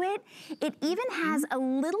weight to it. It even has a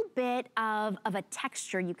little bit of a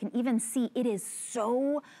texture. You can even see it is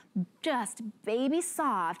so just baby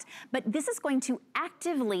soft, but this is going to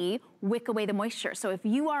actively wick away the moisture. So if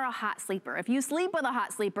you are a hot sleeper, if you sleep with a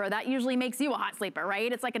hot sleeper, that usually makes you a hot sleeper,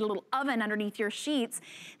 right? It's like a little oven underneath your sheets.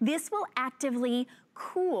 This will actively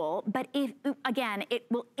cool, but if, again, it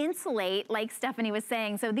will insulate, like Stephanie was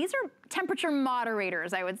saying. So these are temperature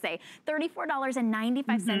moderators, I would say.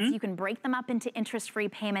 $34.95. You can break them up into interest-free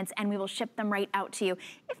payments, and we will ship them right out to you.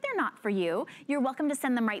 If they're not for you, you're welcome to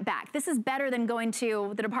send them right back. This is better than going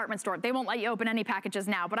to the department store. They won't let you open any packages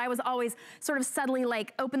now, but I was always sort of subtly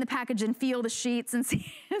like, open the package and feel the sheets and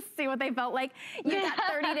see what they felt like. You got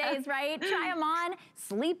 30 days, right? Try them on,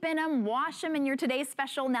 sleep in them, wash them in your today's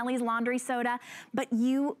special Nellie's Laundry Soda. But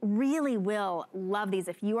you really will love these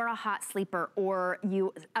if you are a hot sleeper or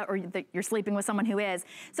you're sleeping with someone who is.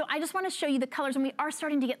 So I just want to show you the colors, and we are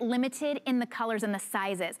starting to get limited in the colors and the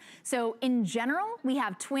sizes. So in general, we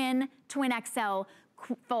have twin XL,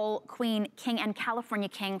 full, queen, king, and California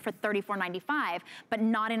king for $34.95, but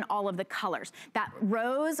not in all of the colors. That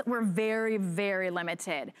rose, we're very, very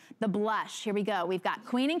limited. The blush, here we go. We've got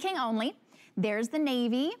queen and king only. There's the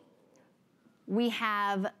navy. We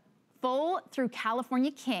have full through California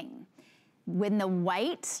king. With the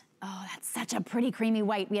white, oh, that's such a pretty creamy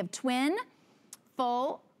white. We have twin,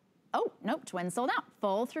 full, oh, nope, twin sold out.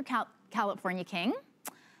 Full through California king.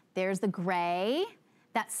 There's the gray,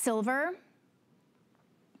 that silver.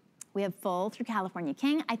 We have full through California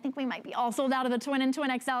king. I think we might be all sold out of the twin and twin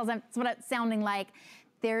XLs. That's what it's sounding like.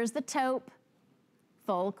 There's the taupe,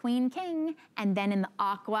 full queen king, and then in the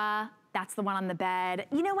aqua, that's the one on the bed.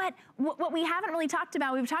 You know what? What we haven't really talked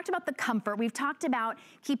about, we've talked about the comfort. We've talked about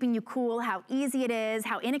keeping you cool, how easy it is,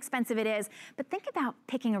 how inexpensive it is. But think about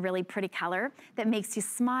picking a really pretty color that makes you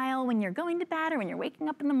smile when you're going to bed or when you're waking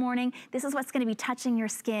up in the morning. This is what's gonna be touching your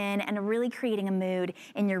skin and really creating a mood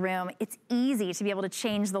in your room. It's easy to be able to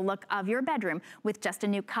change the look of your bedroom with just a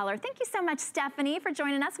new color. Thank you so much, Stephanie, for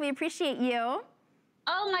joining us. We appreciate you.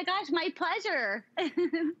 Oh my gosh, my pleasure.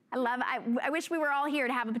 I wish we were all here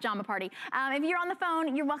to have a pajama party. If you're on the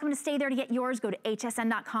phone, you're welcome to stay there to get yours. Go to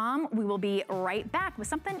hsn.com. We will be right back with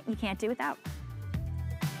something you can't do without.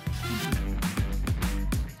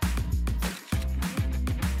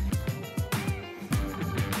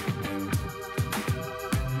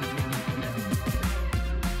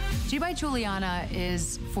 G by Juliana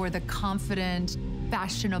is for the confident,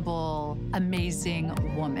 fashionable, amazing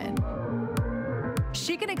woman.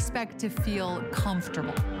 She can expect to feel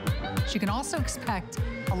comfortable. She can also expect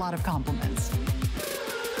a lot of compliments.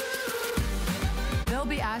 They'll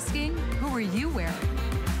be asking, who are you wearing?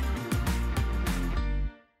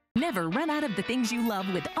 Never run out of the things you love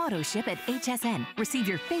with AutoShip at HSN. Receive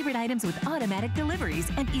your favorite items with automatic deliveries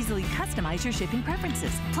and easily customize your shipping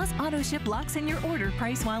preferences. Plus, AutoShip locks in your order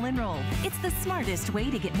price while enrolled. It's the smartest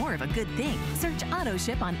way to get more of a good thing. Search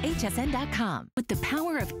AutoShip on hsn.com. With the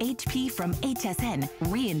power of HP from HSN,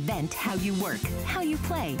 reinvent how you work, how you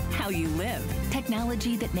play, how you live.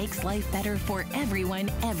 Technology that makes life better for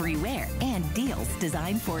everyone, everywhere. And deals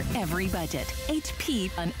designed for every budget.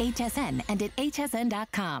 HP on HSN and at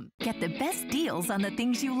hsn.com. Get the best deals on the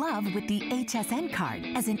things you love with the HSN card.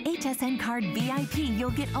 As an HSN card VIP,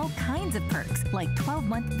 you'll get all kinds of perks, like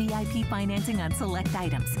 12-month VIP financing on select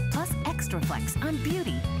items, plus extra flex on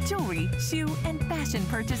beauty, jewelry, shoe, and fashion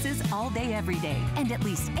purchases all day, every day. And at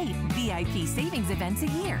least 8 VIP savings events a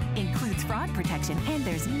year. Includes fraud protection, and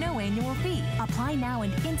there's no annual fee. Apply now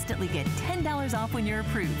and instantly get $10 off when you're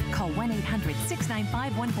approved. Call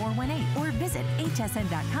 1-800-695-1418 or visit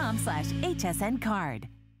hsn.com/HSN card.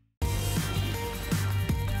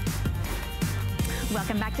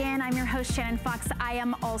 Welcome back in. I'm your host, Shannon Fox. I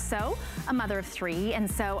am also a mother of 3, and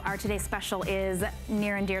so our today's special is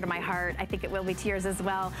near and dear to my heart. I think it will be to yours as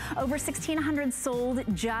well. Over 1,600 sold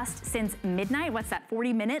just since midnight. What's that,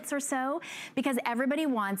 40 minutes or so? Because everybody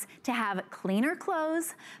wants to have cleaner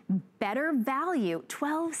clothes, better value,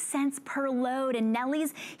 12 cents per load. And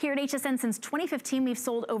Nellie's here at HSN since 2015. We've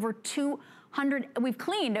sold over we've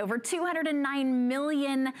cleaned over 209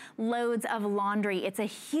 million loads of laundry. It's a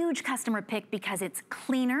huge customer pick because it's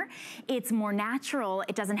cleaner, it's more natural,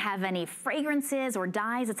 it doesn't have any fragrances or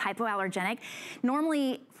dyes, it's hypoallergenic.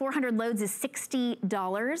 Normally 400 loads is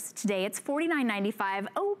 $60. Today it's $49.95.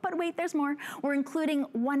 Oh, but wait, there's more. We're including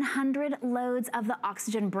 100 loads of the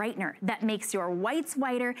Oxygen Brightener that makes your whites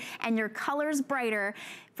whiter and your colors brighter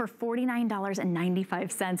for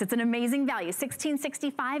 $49.95. It's an amazing value,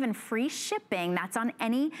 $16.65 and free shipping. That's on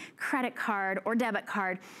any credit card or debit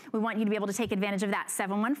card. We want you to be able to take advantage of that,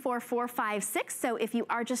 714456. So if you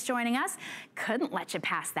are just joining us, couldn't let you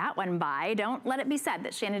pass that one by. Don't let it be said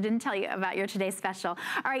that Shannon didn't tell you about your today's special.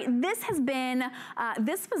 All right, this has been,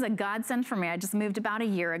 this was a godsend for me. I just moved about a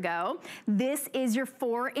year ago. This is your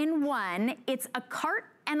 4-in-1. It's a cart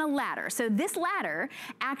and a ladder. So this ladder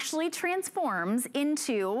actually transforms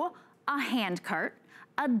into a hand cart,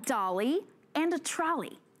 a dolly, and a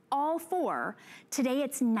trolley. All 4. Today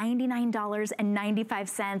it's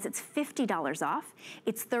 $99.95. It's $50 off.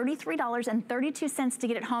 It's $33.32 to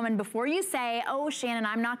get it home. And before you say, oh, Shannon,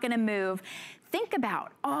 I'm not gonna move, think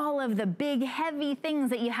about all of the big, heavy things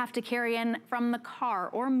that you have to carry in from the car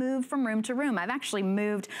or move from room to room. I've actually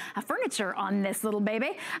moved furniture on this little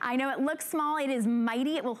baby. I know it looks small. It is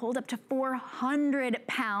mighty. It will hold up to 400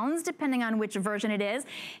 pounds, depending on which version it is.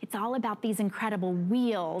 It's all about these incredible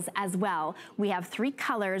wheels as well. We have 3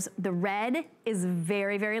 colors. The red is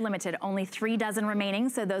very, very limited. Only 3 dozen remaining,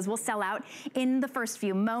 so those will sell out in the first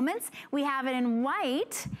few moments. We have it in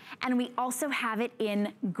white, and we also have it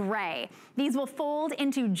in gray. These will fold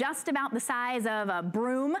into just about the size of a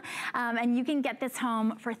broom, and you can get this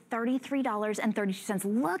home for $33.32.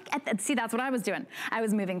 Look at that. See, that's what I was doing. I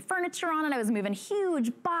was moving furniture on it. I was moving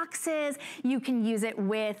huge boxes. You can use it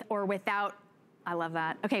with or without, I love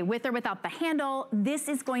that. Okay, with or without the handle. This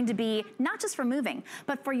is going to be not just for moving,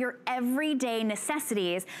 but for your everyday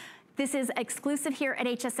necessities. This is exclusive here at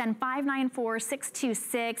HSN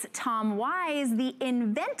 594626. Tom Wise, the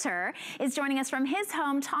inventor, is joining us from his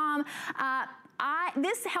home. Tom,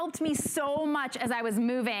 this helped me so much as I was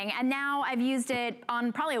moving, and now I've used it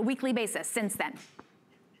on probably a weekly basis since then.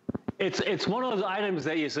 It's one of those items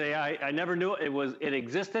that you say, I never knew it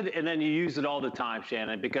existed, and then you use it all the time,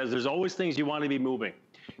 Shannon, because there's always things you want to be moving.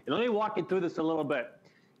 And let me walk you through this a little bit,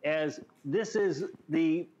 as this is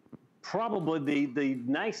probably the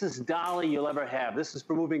nicest dolly you'll ever have. This is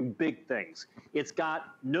for moving big things. It's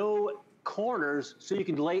got no corners, so you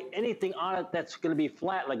can lay anything on it that's going to be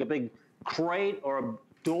flat, like a big crate or a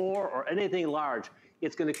door or anything large.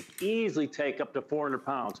 It's going to easily take up to 400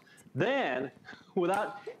 pounds. Then,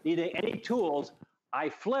 without needing any tools, I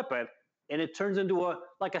flip it, and it turns into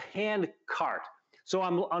like a hand cart. So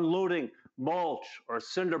I'm unloading mulch or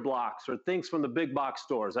cinder blocks or things from the big box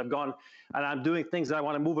stores. I've gone and I'm doing things that I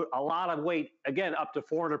want to move a lot of weight, again, up to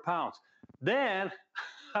 400 pounds. Then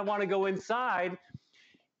I want to go inside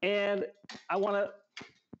and I want to,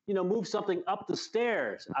 move something up the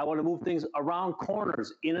stairs. I want to move things around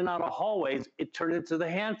corners, in and out of hallways. It turned into the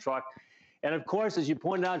hand truck. And of course, as you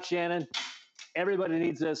pointed out, Shannon, everybody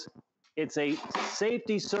needs this. It's a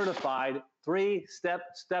safety certified 3-step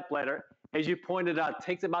ladder. As you pointed out,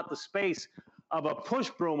 takes about the space of a push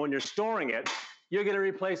broom when you're storing it. You're going to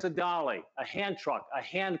replace a dolly, a hand truck, a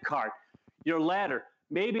hand cart, your ladder,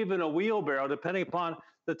 maybe even a wheelbarrow, depending upon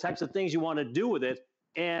the types of things you want to do with it.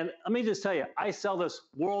 And let me just tell you, I sell this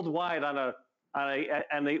worldwide on one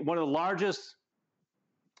of the largest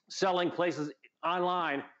selling places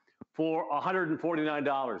online for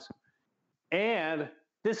 $149. And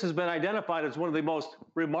this has been identified as one of the most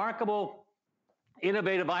remarkable,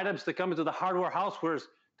 innovative items to come into the hardware housewares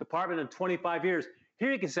department in 25 years.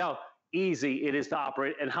 Here you can see how easy it is to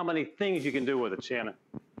operate and how many things you can do with it, Shannon.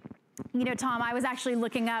 You know, Tom, I was actually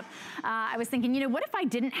looking up, I was thinking, you know, what if I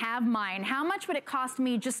didn't have mine? How much would it cost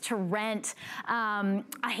me just to rent a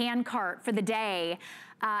hand cart for the day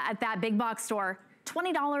at that big box store?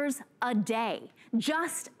 $20 a day,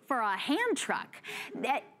 just for a hand truck,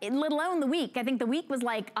 let alone the week. I think the week was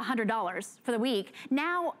like $100 for the week.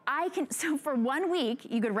 Now I can, so for 1 week,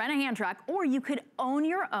 you could rent a hand truck, or you could own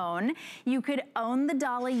your own. You could own the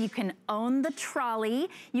dolly, you can own the trolley,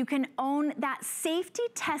 you can own that safety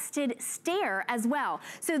tested stair as well.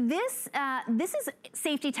 So this is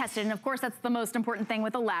safety tested, and of course that's the most important thing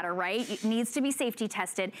with a ladder, right? It needs to be safety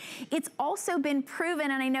tested. It's also been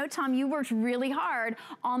proven, and I know, Tom, you worked really hard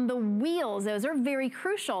on the wheels. Those are very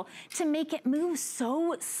crucial to make it move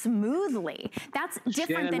so smoothly. That's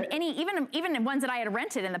different than any, even ones that I had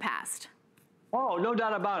rented in the past. Oh, no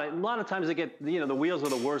doubt about it. A lot of times they get, you know, the wheels are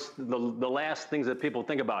the worst, the last things that people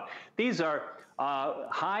think about. These are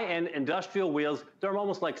high-end industrial wheels. They're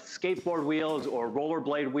almost like skateboard wheels or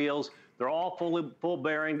rollerblade wheels. They're all full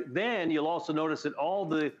bearing. Then you'll also notice that all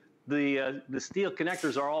the steel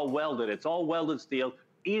connectors are all welded. It's all welded steel.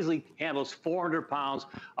 Easily handles 400 pounds,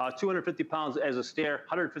 250 pounds as a stair,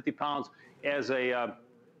 150 pounds as a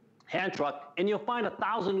hand truck, and you'll find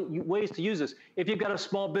 1,000 ways to use this. If you've got a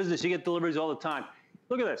small business, you get deliveries all the time.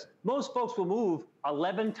 Look at this. Most folks will move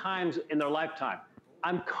 11 times in their lifetime.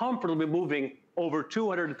 I'm comfortably moving over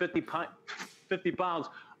 250 pounds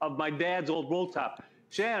of my dad's old roll top.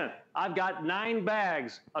 Shannon, I've got 9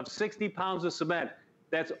 bags of 60 pounds of cement.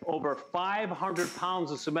 That's over 500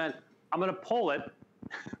 pounds of cement. I'm gonna pull it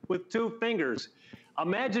with 2 fingers.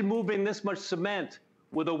 Imagine moving this much cement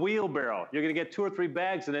with a wheelbarrow. You're gonna get 2 or 3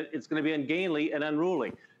 bags in it. It's gonna be ungainly and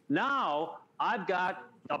unruly. Now, I've got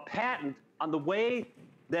a patent on the way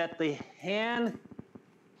that the hand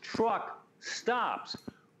truck stops.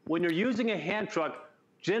 When you're using a hand truck,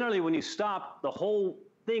 generally when you stop, the whole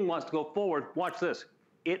thing wants to go forward. Watch this.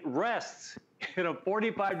 It rests at a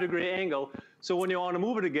 45-degree angle, so when you wanna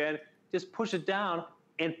move it again, just push it down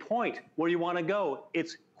and point where you want to go.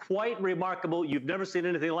 It's quite remarkable. You've never seen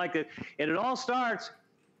anything like it. And it all starts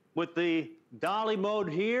with the dolly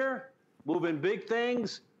mode here, moving big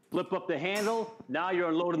things, flip up the handle. Now you're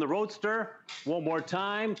unloading the roadster. One more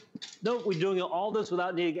time. Note we're doing all this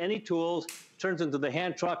without needing any tools. Turns into the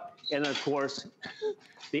hand truck, and of course,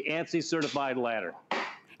 the ANSI certified ladder.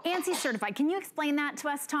 ANSI certified. Can you explain that to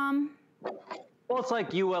us, Tom? Well, it's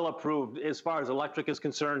like UL approved as far as electric is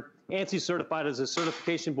concerned. ANSI certified is a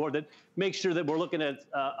certification board that makes sure that we're looking at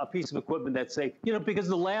a piece of equipment that's safe. You know, because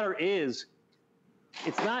the ladder is,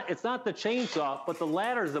 it's not the chainsaw, but the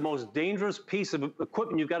ladder is the most dangerous piece of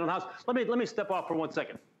equipment you've got in the house. Let me step off for 1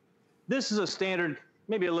 second. This is a standard,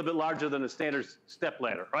 maybe a little bit larger than a standard step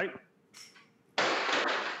ladder, right?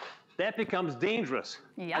 That becomes dangerous.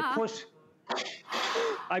 Yeah.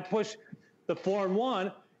 I push the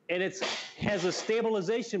 4-in-1, and it has a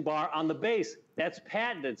stabilization bar on the base. That's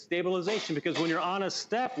patented stabilization, because when you're on a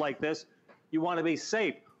step like this, you want to be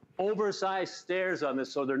safe. Oversized stairs on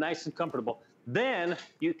this, so they're nice and comfortable. Then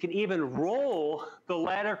you can even roll the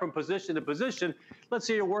ladder from position to position. Let's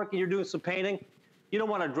say you're working, you're doing some painting. You don't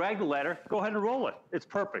want to drag the ladder, go ahead and roll it. It's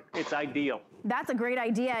perfect, it's ideal. That's a great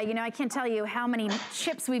idea. You know, I can't tell you how many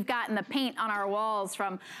chips we've got in the paint on our walls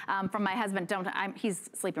from my husband.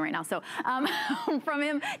 He's sleeping right now. So from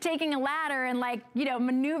him taking a ladder and, like, you know,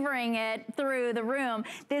 maneuvering it through the room.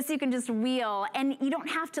 This you can just wheel, and you don't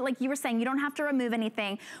have to, like you were saying, you don't have to remove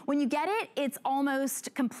anything. When you get it, it's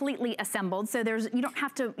almost completely assembled. So you don't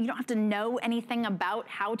have to know anything about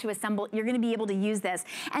how to assemble. You're going to be able to use this,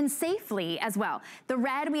 and safely as well. The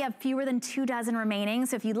red, we have fewer than 2 dozen remaining.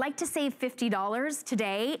 So if you'd like to save $50,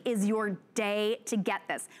 today is your day to get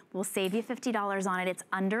this. We'll save you $50 on it. It's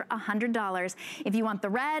under $100. If you want the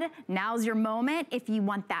red, now's your moment. If you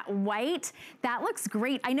want that white, that looks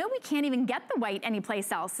great. I know we can't even get the white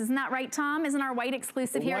anyplace else. Isn't that right, Tom? Isn't our white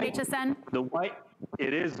exclusive here at HSN? The white,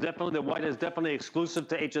 it is definitely, the white is definitely exclusive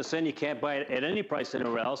to HSN. You can't buy it at any price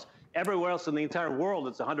anywhere else. Everywhere else in the entire world,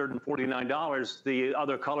 it's $149, the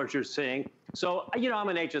other colors you're seeing. So, you know, I'm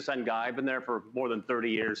an HSN guy. I've been there for more than 30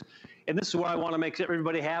 years. And this is where I want to make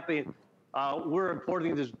everybody happy. We're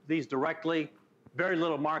importing these directly, very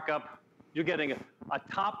little markup. You're getting a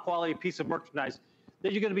top quality piece of merchandise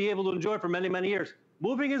that you're going to be able to enjoy for many, many years.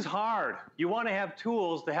 Moving is hard. You want to have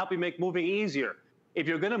tools to help you make moving easier. If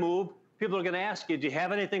you're going to move, people are going to ask you, do you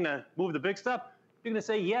have anything to move the big stuff? You're going to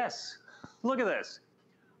say yes. Look at this.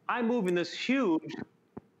 I'm moving this huge.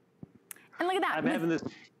 And look at that. I'm having this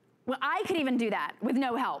Well, I could even do that with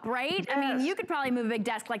no help, right? Yes. I mean, you could probably move a big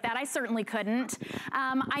desk like that. I certainly couldn't.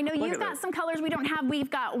 I know you've got some colors we don't have.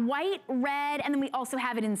 We've got white, red, and then we also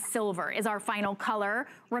have it in silver is our final color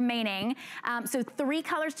remaining. So 3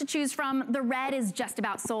 colors to choose from. The red is just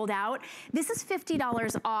about sold out. This is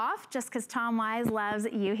 $50 off just because Tom Wise loves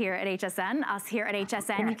you here at HSN, us here at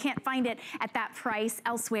HSN. Yeah. You can't find it at that price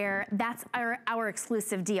elsewhere. That's our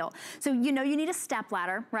exclusive deal. So you know you need a step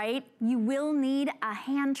ladder, right? You will need a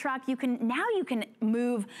hand truck. You can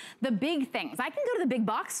move the big things. I can go to the big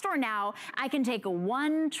box store now. I can take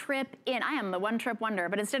one trip in. I am the one trip wonder,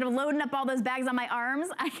 but instead of loading up all those bags on my arms,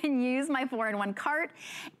 I can use my 4-in-1 cart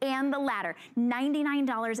and the ladder.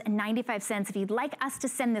 $99.95. If you'd like us to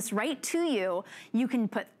send this right to you, you can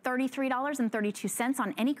put $33.32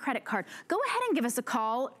 on any credit card. Go ahead and give us a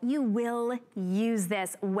call. You will use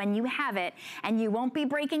this when you have it, and you won't be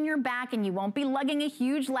breaking your back, and you won't be lugging a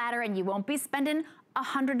huge ladder, and you won't be spending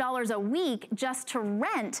 $100 a week just to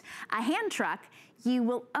rent a hand truck. You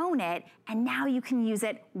will own it, and now you can use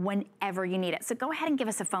it whenever you need it. So go ahead and give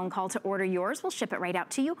us a phone call to order yours. We'll ship it right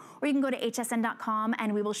out to you, or you can go to hsn.com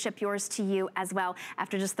and we will ship yours to you as well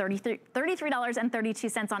after just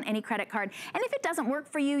 $33.32 on any credit card. And if it doesn't work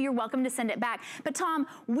for you, you're welcome to send it back. But Tom,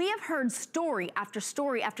 we have heard story after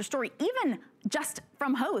story after story, even just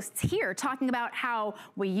from hosts here talking about how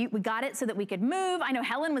we got it so that we could move. I know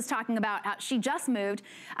Helen was talking about how she just moved.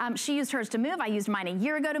 She used hers to move. I used mine a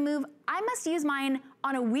year ago to move. I must use mine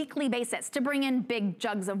on a weekly basis to bring in big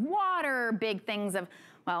jugs of water, big things of,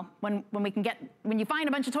 well, when you find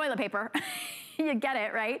a bunch of toilet paper, you get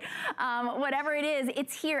it, right? Whatever it is,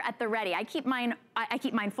 it's here at the ready. I keep mine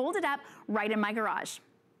folded up right in my garage.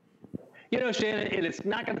 You know, Shannon, and it's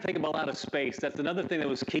not going to take up a lot of space. That's another thing that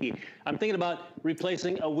was key. I'm thinking about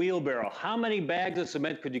replacing a wheelbarrow. How many bags of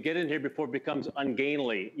cement could you get in here before it becomes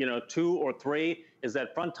ungainly? You know, 2 or 3? Is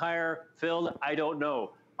that front tire filled? I don't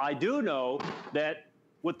know. I do know that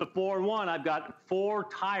with the 4-in-1, I've got 4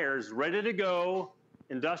 tires ready to go,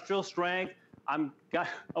 industrial strength. I've got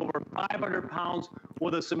over 500 pounds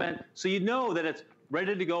worth of cement. So you know that it's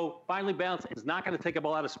ready to go, finely balanced. It's not going to take up a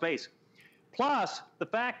lot of space. Plus, the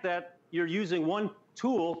fact that you're using one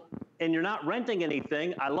tool and you're not renting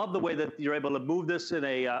anything. I love the way that you're able to move this in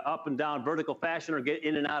a up and down vertical fashion or get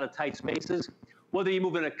in and out of tight spaces. Whether you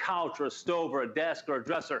move in a couch or a stove or a desk or a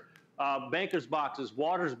dresser, banker's boxes,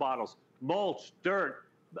 water bottles, mulch, dirt.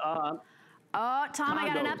 Oh, Tom, I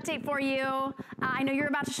got an update for you. I know you're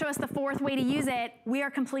about to show us the 4th way to use it. We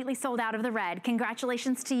are completely sold out of the red.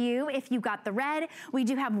 Congratulations to you if you got the red. We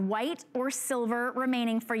do have white or silver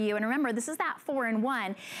remaining for you. And remember, this is that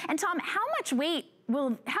 4-in-1. And Tom, how much weight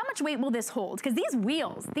will this hold? Because these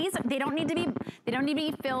wheels, they don't need to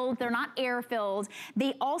be filled. They're not air filled.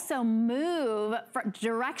 They also move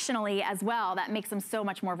directionally as well. That makes them so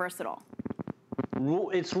much more versatile.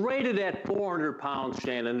 It's rated at 400 pounds,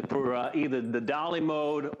 Shannon, for either the dolly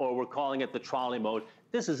mode or we're calling it the trolley mode.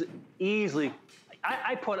 This is easily,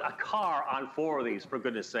 I put a car on 4 of these, for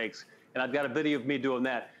goodness sakes, and I've got a video of me doing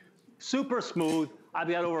that. Super smooth. I've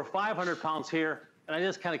got over 500 pounds here, and I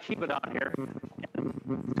just kind of keep it on here.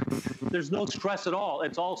 There's no stress at all.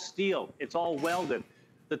 It's all steel. It's all welded.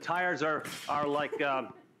 The tires are like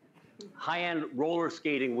high-end roller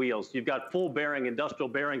skating wheels. You've got full bearing, industrial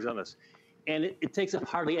bearings on this. And it takes up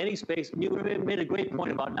hardly any space. And you made a great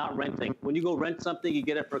point about not renting. When you go rent something, you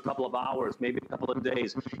get it for a couple of hours, maybe a couple of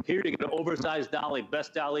days. Here you get an oversized dolly,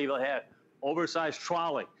 best dolly you've ever had, oversized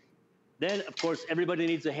trolley. Then, of course, everybody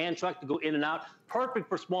needs a hand truck to go in and out. Perfect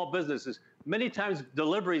for small businesses. Many times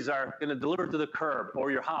deliveries are going to deliver to the curb or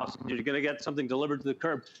your house. You're going to get something delivered to the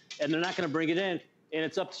curb, and they're not going to bring it in. And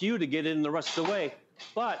it's up to you to get it in the rest of the way.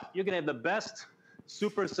 But you're going to have the best,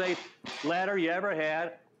 super safe ladder you ever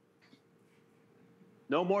had.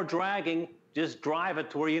 No more dragging, just drive it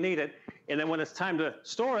to where you need it. And then when it's time to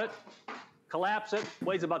store it, collapse it,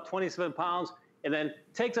 weighs about 27 pounds, and then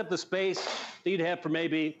takes up the space that you'd have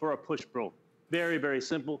for a push broom. Very, very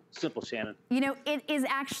simple, Shannon. You know, it is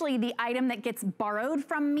actually the item that gets borrowed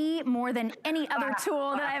from me more than any other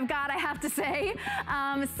tool that I've got, I have to say.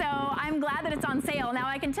 So I'm glad that it's on sale. Now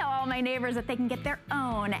I can tell all my neighbors that they can get their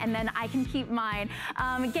own, and then I can keep mine.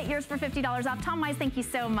 Get yours for $50 off. Tom Wise, thank you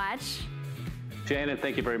so much. Shannon,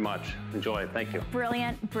 thank you very much. Enjoy it. Thank you.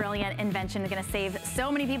 Brilliant, brilliant invention. Going to save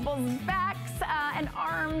so many people's backs and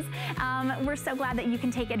arms. We're so glad that you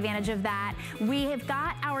can take advantage of that. We have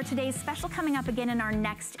got our today's special coming up again in our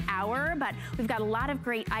next hour, but we've got a lot of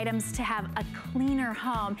great items to have a cleaner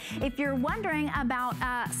home. If you're wondering about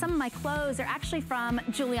some of my clothes, they're actually from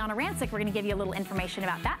Juliana Rancic. We're going to give you a little information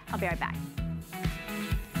about that. I'll be right back.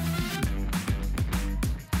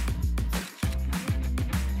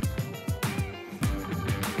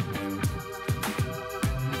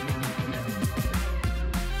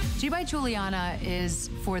 by Juliana is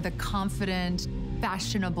for the confident,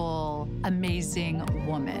 fashionable, amazing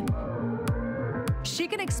woman. She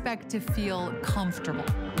can expect to feel comfortable.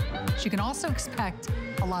 She can also expect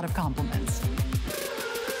a lot of compliments.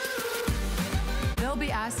 They'll be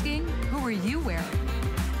asking, who are you wearing?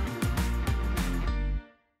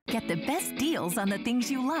 Get the best deals on the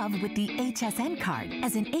things you love with the HSN card.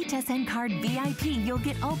 As an HSN card VIP, you'll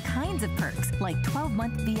get all kinds of perks, like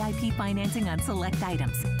 12-month VIP financing on select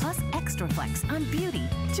items, plus extra flex on beauty,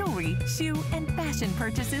 jewelry, shoe, and fashion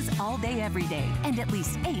purchases all day, every day. And at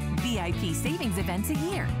least 8 VIP savings events a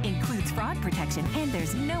year. Includes fraud protection, and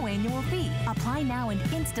there's no annual fee. Apply now and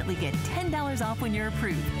instantly get $10 off when you're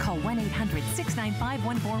approved. Call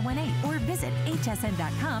 1-800-695-1418 or visit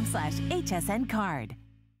hsn.com/HSN card.